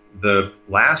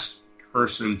last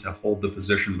person to hold the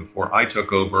position before I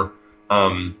took over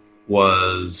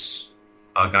was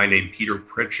a guy named Peter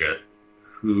Pritchett,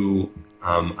 who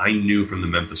I knew from the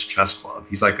Memphis Chess Club.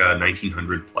 He's like a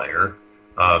 1900 player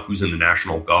who's in the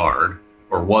National Guard,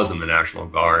 or was in the National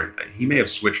Guard. He may have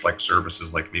switched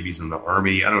services, maybe he's in the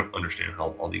Army. I don't understand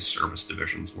how all these service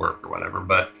divisions work or whatever,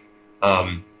 but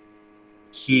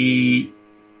he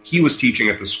was teaching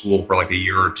at the school for a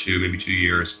year or two, maybe 2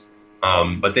 years,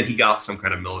 but then he got some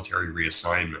kind of military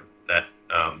reassignment that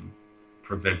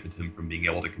prevented him from being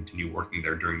able to continue working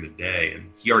there during the day, and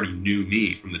he already knew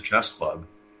me from the chess club,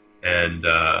 and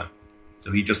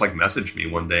so he just messaged me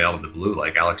one day out of the blue,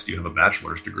 Alex, do you have a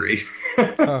bachelor's degree?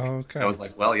 Oh, okay. I was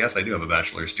like, well, yes, I do have a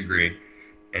bachelor's degree.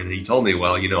 And he told me,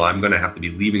 well, I'm going to have to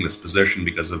be leaving this position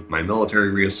because of my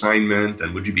military reassignment,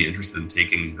 and would you be interested in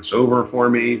taking this over for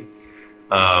me?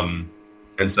 And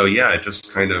so, yeah, it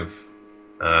just kind of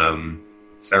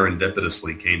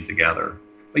serendipitously came together.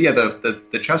 But yeah,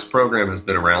 the chess program has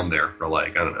been around there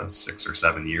for 6 or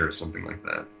 7 years, something like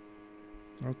that.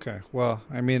 Okay. Well,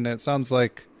 I mean, it sounds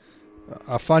like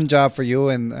a fun job for you,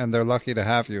 and they're lucky to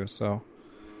have you. So,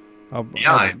 I'm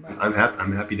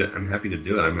happy to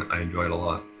do it. I enjoy it a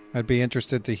lot. I'd be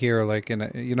interested to hear, like, in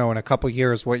a couple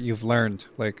years, what you've learned,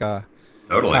 like,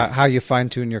 totally, how you fine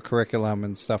tune your curriculum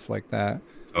and stuff like that.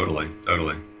 Totally,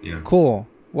 yeah. Cool.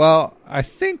 Well, I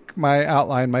think my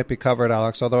outline might be covered,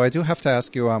 Alex. Although I do have to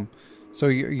ask you, so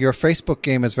your Facebook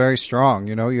game is very strong.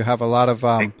 You have a lot of,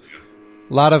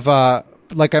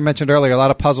 like I mentioned earlier, a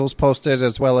lot of puzzles posted,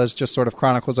 as well as just sort of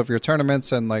chronicles of your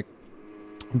tournaments and like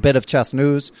a bit of chess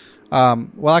news.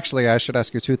 Well, actually, I should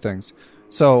ask you two things.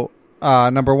 So,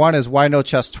 number one is, why no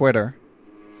chess Twitter?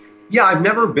 Yeah, I've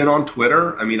never been on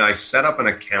Twitter. I mean, I set up an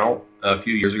account a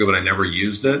few years ago, but I never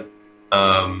used it.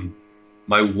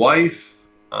 My wife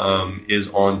is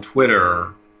on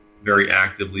Twitter very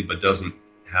actively, but doesn't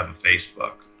have a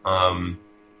Facebook.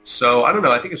 So I don't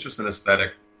know. I think it's just an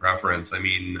aesthetic preference. I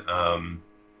mean,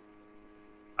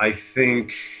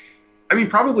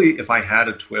 probably if I had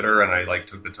a Twitter and I like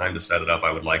took the time to set it up,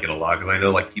 I would like it a lot, because I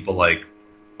know like people like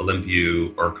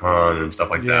Olympiu or Khan and stuff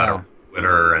like that are on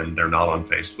Twitter and they're not on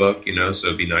Facebook, so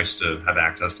it'd be nice to have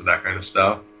access to that kind of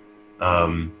stuff.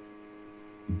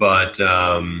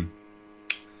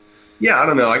 Yeah, I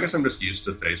don't know. I guess I'm just used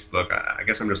to Facebook. I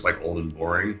guess I'm just like old and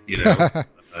boring,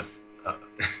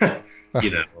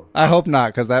 I hope not,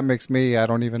 because that makes me, I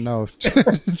don't even know,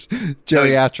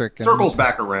 geriatric. Circles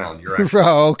back around. You're actually.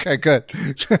 Oh, okay, good.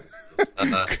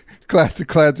 Glad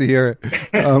to hear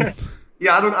it.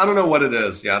 Yeah, I don't know what it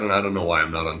is. Yeah, I don't know why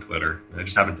I'm not on Twitter. I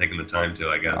just haven't taken the time to,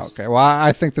 I guess. Okay, well,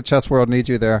 I think the chess world needs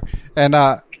you there. And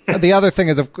the other thing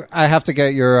is, I have to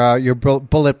get your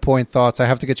bullet point thoughts. I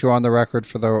have to get you on the record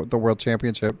for the World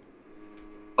Championship.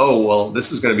 Oh, well,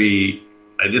 this is going to be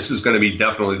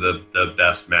definitely the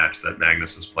best match that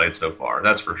Magnus has played so far.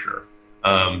 That's for sure.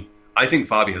 I think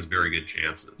Fabi has very good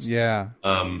chances. Yeah.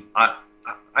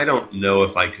 I don't know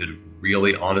if I could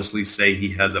really honestly say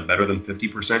he has a better than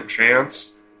 50%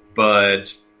 chance,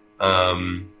 but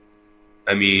I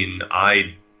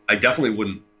definitely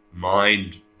wouldn't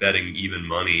mind betting even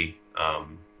money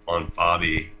on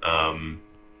Fabi. I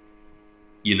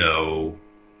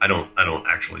don't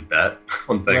actually bet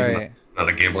on things. Right. I'm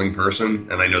not a gambling person,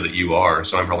 and I know that you are,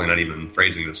 so I'm probably not even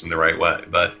phrasing this in the right way.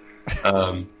 But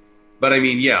I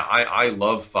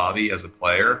love Fabi as a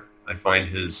player. I find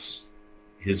his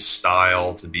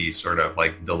style to be sort of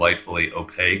like delightfully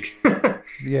opaque.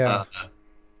 Yeah.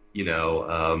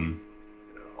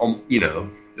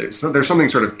 There's something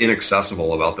sort of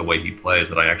inaccessible about the way he plays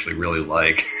that I actually really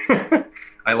like.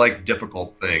 I like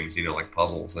difficult things, like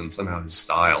puzzles, and somehow his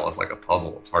style is like a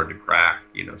puzzle. It's hard to crack,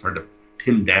 it's hard to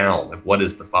pin down, like what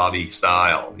is the Fabi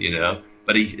style,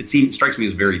 But it strikes me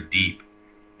as very deep,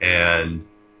 and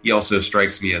he also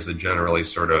strikes me as a generally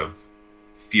sort of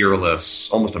fearless,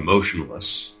 almost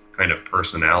emotionless kind of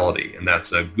personality, and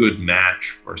that's a good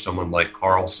match for someone like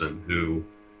Carlsen,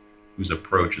 whose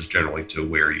approach is generally to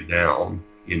wear you down,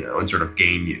 and sort of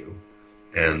game you.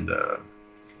 And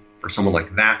for someone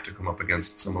like that to come up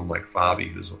against someone like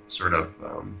Fabi, who's sort of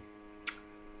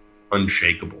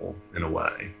unshakable in a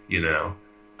way,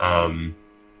 I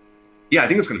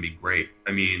think it's going to be great.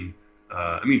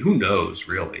 Who knows,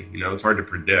 really? It's hard to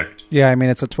predict. Yeah,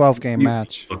 it's a 12-game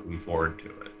match. Looking forward to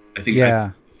it. I think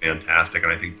that's fantastic,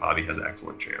 and I think Fabi has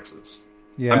excellent chances.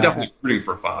 Yeah. I'm definitely rooting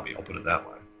for Fabi, I'll put it that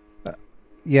way.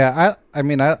 I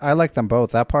like them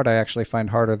both. That part I actually find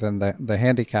harder than the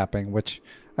handicapping, which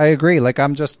I agree. Like,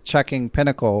 I'm just checking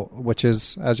Pinnacle, which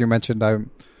is, as you mentioned, I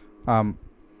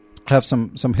have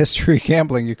some history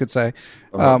gambling, you could say.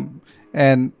 Uh-huh.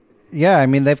 And yeah,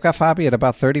 they've got Fabi at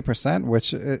about 30%,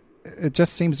 which it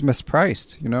just seems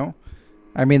mispriced,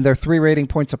 they're 3 rating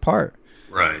points apart.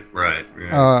 Right.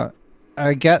 Yeah.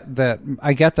 I get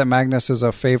that Magnus is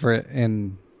a favorite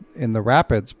in the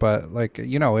Rapids, but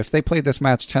if they played this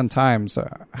match 10 times,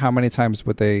 how many times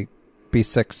would they be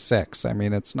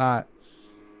 6-6? It's not,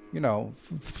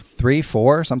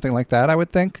 3-4, something like that, I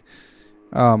would think.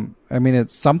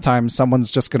 It's sometimes someone's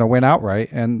just going to win outright,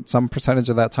 and some percentage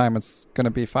of that time it's going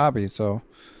to be Fabi. So,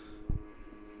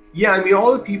 yeah,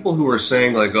 all the people who are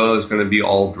saying it's going to be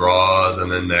all draws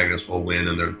and then Magnus will win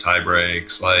and their tie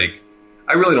breaks, I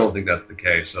really don't think that's the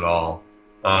case at all.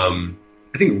 I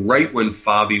think right when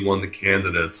Fabi won the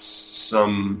candidates,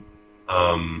 some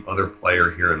other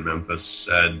player here in Memphis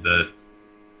said that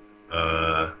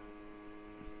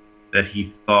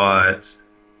he thought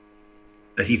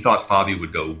Fabi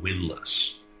would go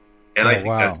winless, and I think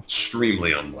that's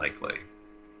extremely unlikely.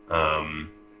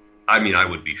 I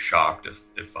would be shocked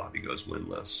if Fabi goes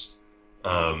winless.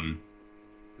 Even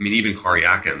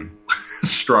Karyakin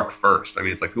struck first.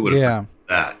 It's like, who would have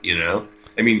that?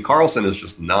 Carlsen is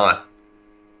just not.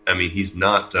 He's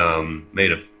not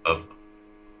made of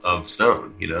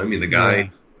stone.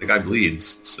 The The guy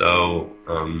bleeds. So,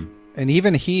 and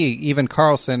even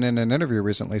Carlson in an interview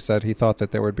recently said he thought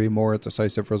that there would be more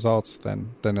decisive results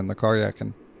than in the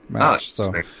Karyakin match.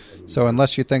 So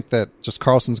unless you think that just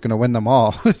Carlson's going to win them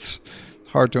all, it's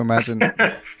hard to imagine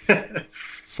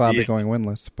Fabi going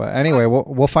winless. But anyway,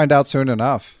 we'll find out soon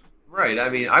enough. Right. I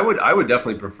mean, I would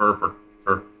definitely prefer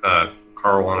for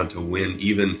Caruana to win,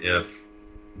 even if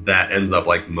that ends up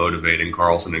like motivating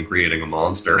Carlson and creating a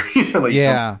monster.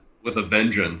 With a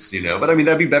vengeance, But I mean,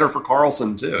 that'd be better for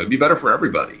Carlson too. It'd be better for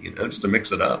everybody, just to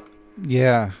mix it up.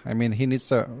 Yeah, I mean, he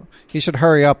should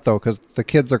hurry up though, because the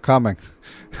kids are coming.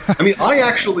 I mean,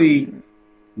 I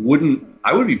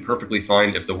would be perfectly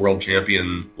fine if the world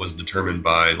champion was determined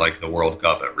by like the World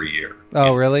Cup every year.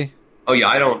 Oh, really? Oh yeah,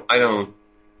 I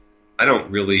don't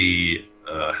really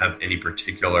have any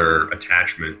particular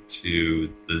attachment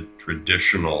to the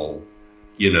traditional,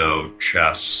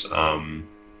 chess,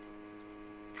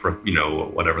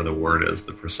 whatever the word is,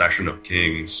 the procession of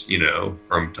kings,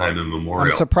 from time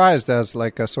immemorial. I'm surprised as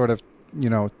like a sort of,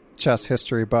 chess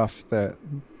history buff that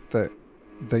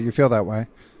you feel that way.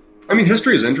 I mean,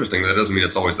 history is interesting. That doesn't mean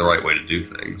it's always the right way to do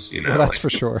things, Well, that's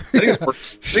for sure. I think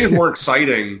it's more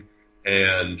exciting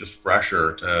and just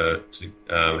fresher to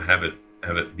have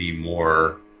it be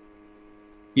more,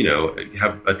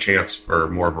 have a chance for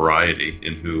more variety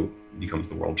in who becomes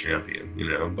the world champion,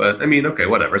 But I mean, okay,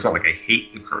 whatever. It's not like I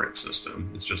hate the current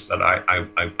system. It's just that I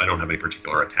don't have any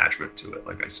particular attachment to it,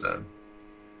 like I said.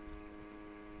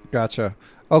 Gotcha.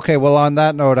 Okay, well, on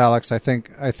that note, Alex, I think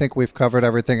we've covered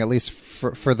everything, at least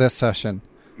for this session.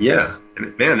 Yeah,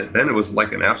 and man, Ben, it was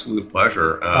like an absolute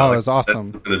pleasure. It was awesome.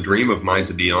 It's been a dream of mine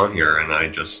to be on here, and I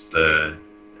just, I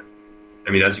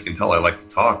mean, as you can tell, I like to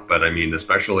talk, but I mean,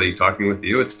 especially talking with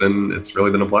you, it's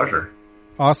really been a pleasure.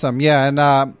 Awesome, yeah,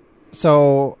 and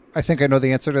so I think I know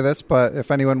the answer to this, but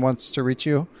if anyone wants to reach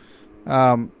you,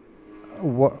 how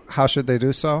should they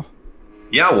do so?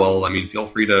 Yeah, well, I mean, feel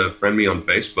free to friend me on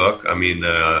Facebook. I mean,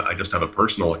 I just have a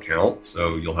personal account,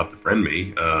 so you'll have to friend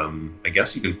me. I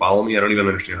guess you can follow me. I don't even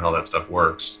understand how that stuff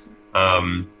works. I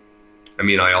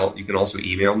mean, you can also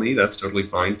email me. That's totally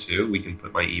fine too. We can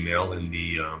put my email in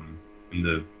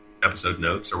the episode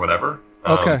notes or whatever.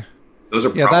 Okay. Those are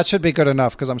that should be good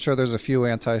enough, because I'm sure there's a few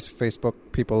anti-Facebook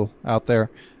people out there.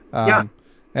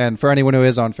 And for anyone who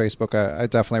is on Facebook, I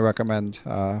definitely recommend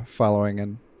following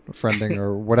and friending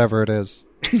or whatever it is.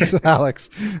 Alex.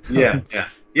 Yeah.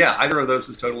 Either of those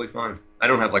is totally fine. I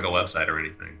don't have like a website or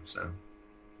anything, so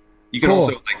you can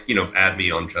also add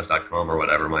me on chess.com or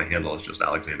whatever. My handle is just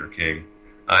Alexander King.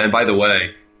 And by the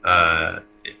way,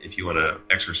 if you want to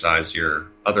exercise your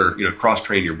other,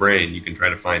 cross-train your brain, you can try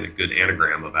to find a good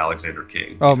anagram of Alexander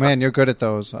King. Oh man, you're good at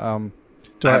those.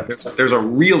 There's a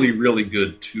really, really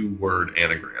good 2-word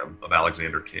anagram of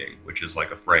Alexander King, which is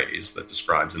like a phrase that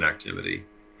describes an activity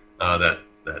that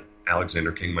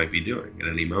Alexander King might be doing at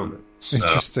any moment. So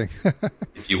interesting.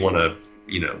 if you want to,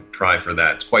 try for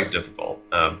that, it's quite difficult,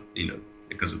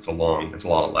 because it's a lot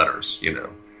of letters,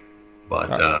 but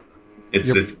right.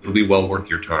 It'll be well worth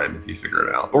your time if you figure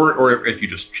it out, or if you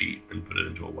just cheat and put it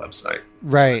into a website.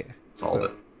 Right. Solve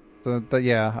it.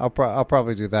 Yeah, I'll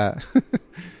probably do that.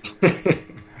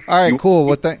 All right, cool.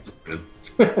 Well,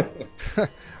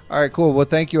 all right, cool. Well,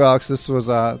 thank you, Alex. This was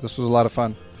a lot of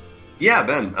fun. Yeah,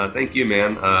 Ben. Thank you,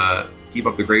 man. Keep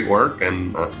up the great work,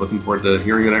 and looking forward to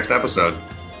hearing the next episode.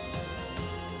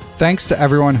 Thanks to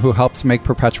everyone who helps make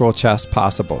Perpetual Chess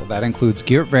possible. That includes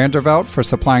Geert Vanderveld for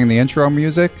supplying the intro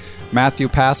music, Matthew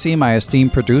Passy, my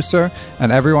esteemed producer,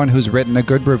 and everyone who's written a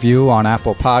good review on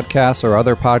Apple Podcasts or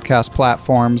other podcast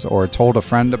platforms or told a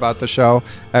friend about the show.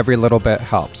 Every little bit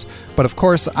helps. But of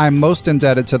course, I'm most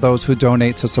indebted to those who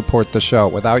donate to support the show.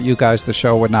 Without you guys, the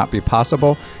show would not be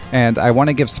possible. And I want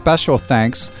to give special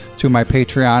thanks to my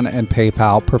Patreon and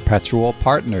PayPal perpetual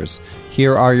partners.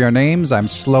 Here are your names. I'm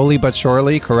slowly but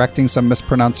surely correcting some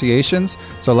mispronunciations,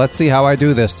 so let's see how I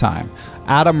do this time.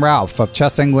 Adam Ralph of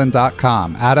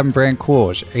ChessEngland.com, Adam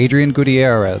Brancourge, Adrian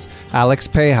Gutierrez, Alex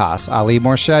Pejas, Ali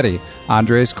Morchetti,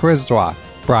 Andres Crisdois,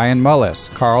 Brian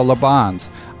Mullis, Carl Labons.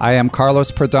 I am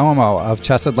Carlos Perdomo of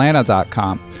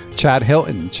ChessAtlanta.com, Chad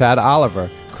Hilton, Chad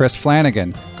Oliver, Chris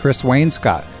Flanagan, Chris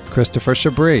Wainscott, Christopher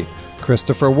Chabris,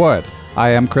 Christopher Wood.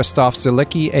 I am Christoph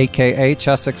Zilicki, a.k.a.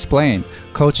 Chess Explained,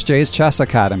 Coach J's Chess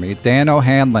Academy, Dan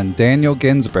O'Hanlon, Daniel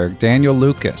Ginsberg, Daniel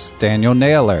Lucas, Daniel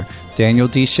Naylor, Daniel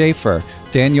D. Schaefer,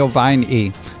 Daniel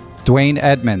Vine-E, Dwayne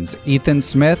Edmonds, Ethan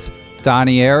Smith,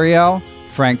 Donnie Ariel,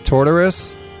 Frank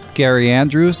Tortoris, Gary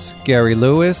Andrews, Gary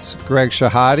Lewis, Greg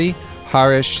Shahadi,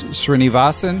 Harish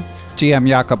Srinivasan, GM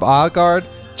Jakob Agard,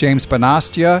 James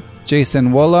Bonastia,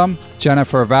 Jason Woolham,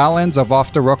 Jennifer Valens of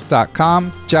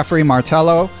offtherook.com, Jeffrey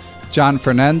Martello, John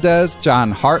Fernandez,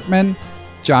 John Hartman,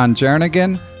 John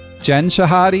Jernigan, Jen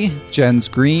Shahadi, Jens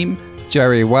Green,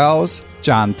 Jerry Wells,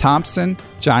 John Thompson,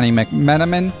 Johnny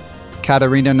McMenamin,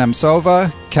 Katerina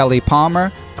Nemtsova, Kelly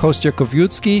Palmer, Kostya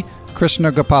Kovutsky,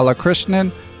 Krishna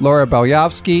Gopalakrishnan, Laura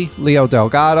Belyavsky, Leo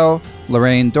Delgado,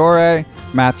 Lorraine Dore,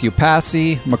 Matthew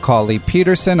Passy, Macaulay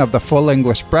Peterson of the Full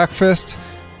English Breakfast,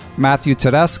 Matthew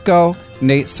Tedesco,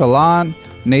 Nate Salon,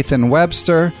 Nathan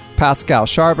Webster, Pascal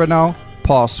Charbonneau,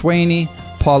 Paul Swaney,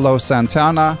 Paulo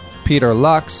Santana, Peter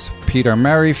Lux, Peter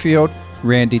Merrifield,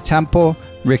 Randy Temple,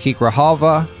 Ricky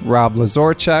Grijalva, Rob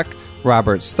Lazorchek,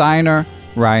 Robert Steiner,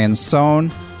 Ryan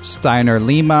Sohn, Steiner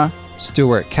Lima,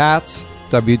 Stuart Katz,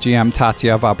 WGM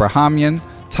Tatyev Abrahamian,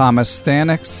 Thomas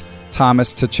Stanix,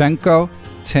 Thomas Tachenko,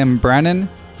 Tim Brennan,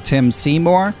 Tim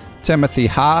Seymour, Timothy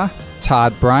Ha,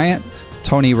 Todd Bryant,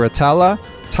 Tony Rotella,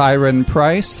 Tyron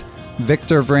Price,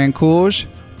 Victor Vrancoulge,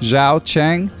 Zhao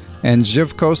Cheng, and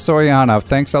Zhivko Stoyanov.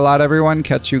 Thanks a lot, everyone.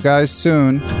 Catch you guys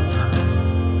soon.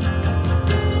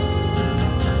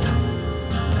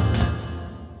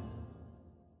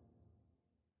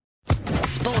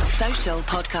 Sports Social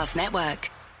Podcast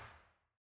Network.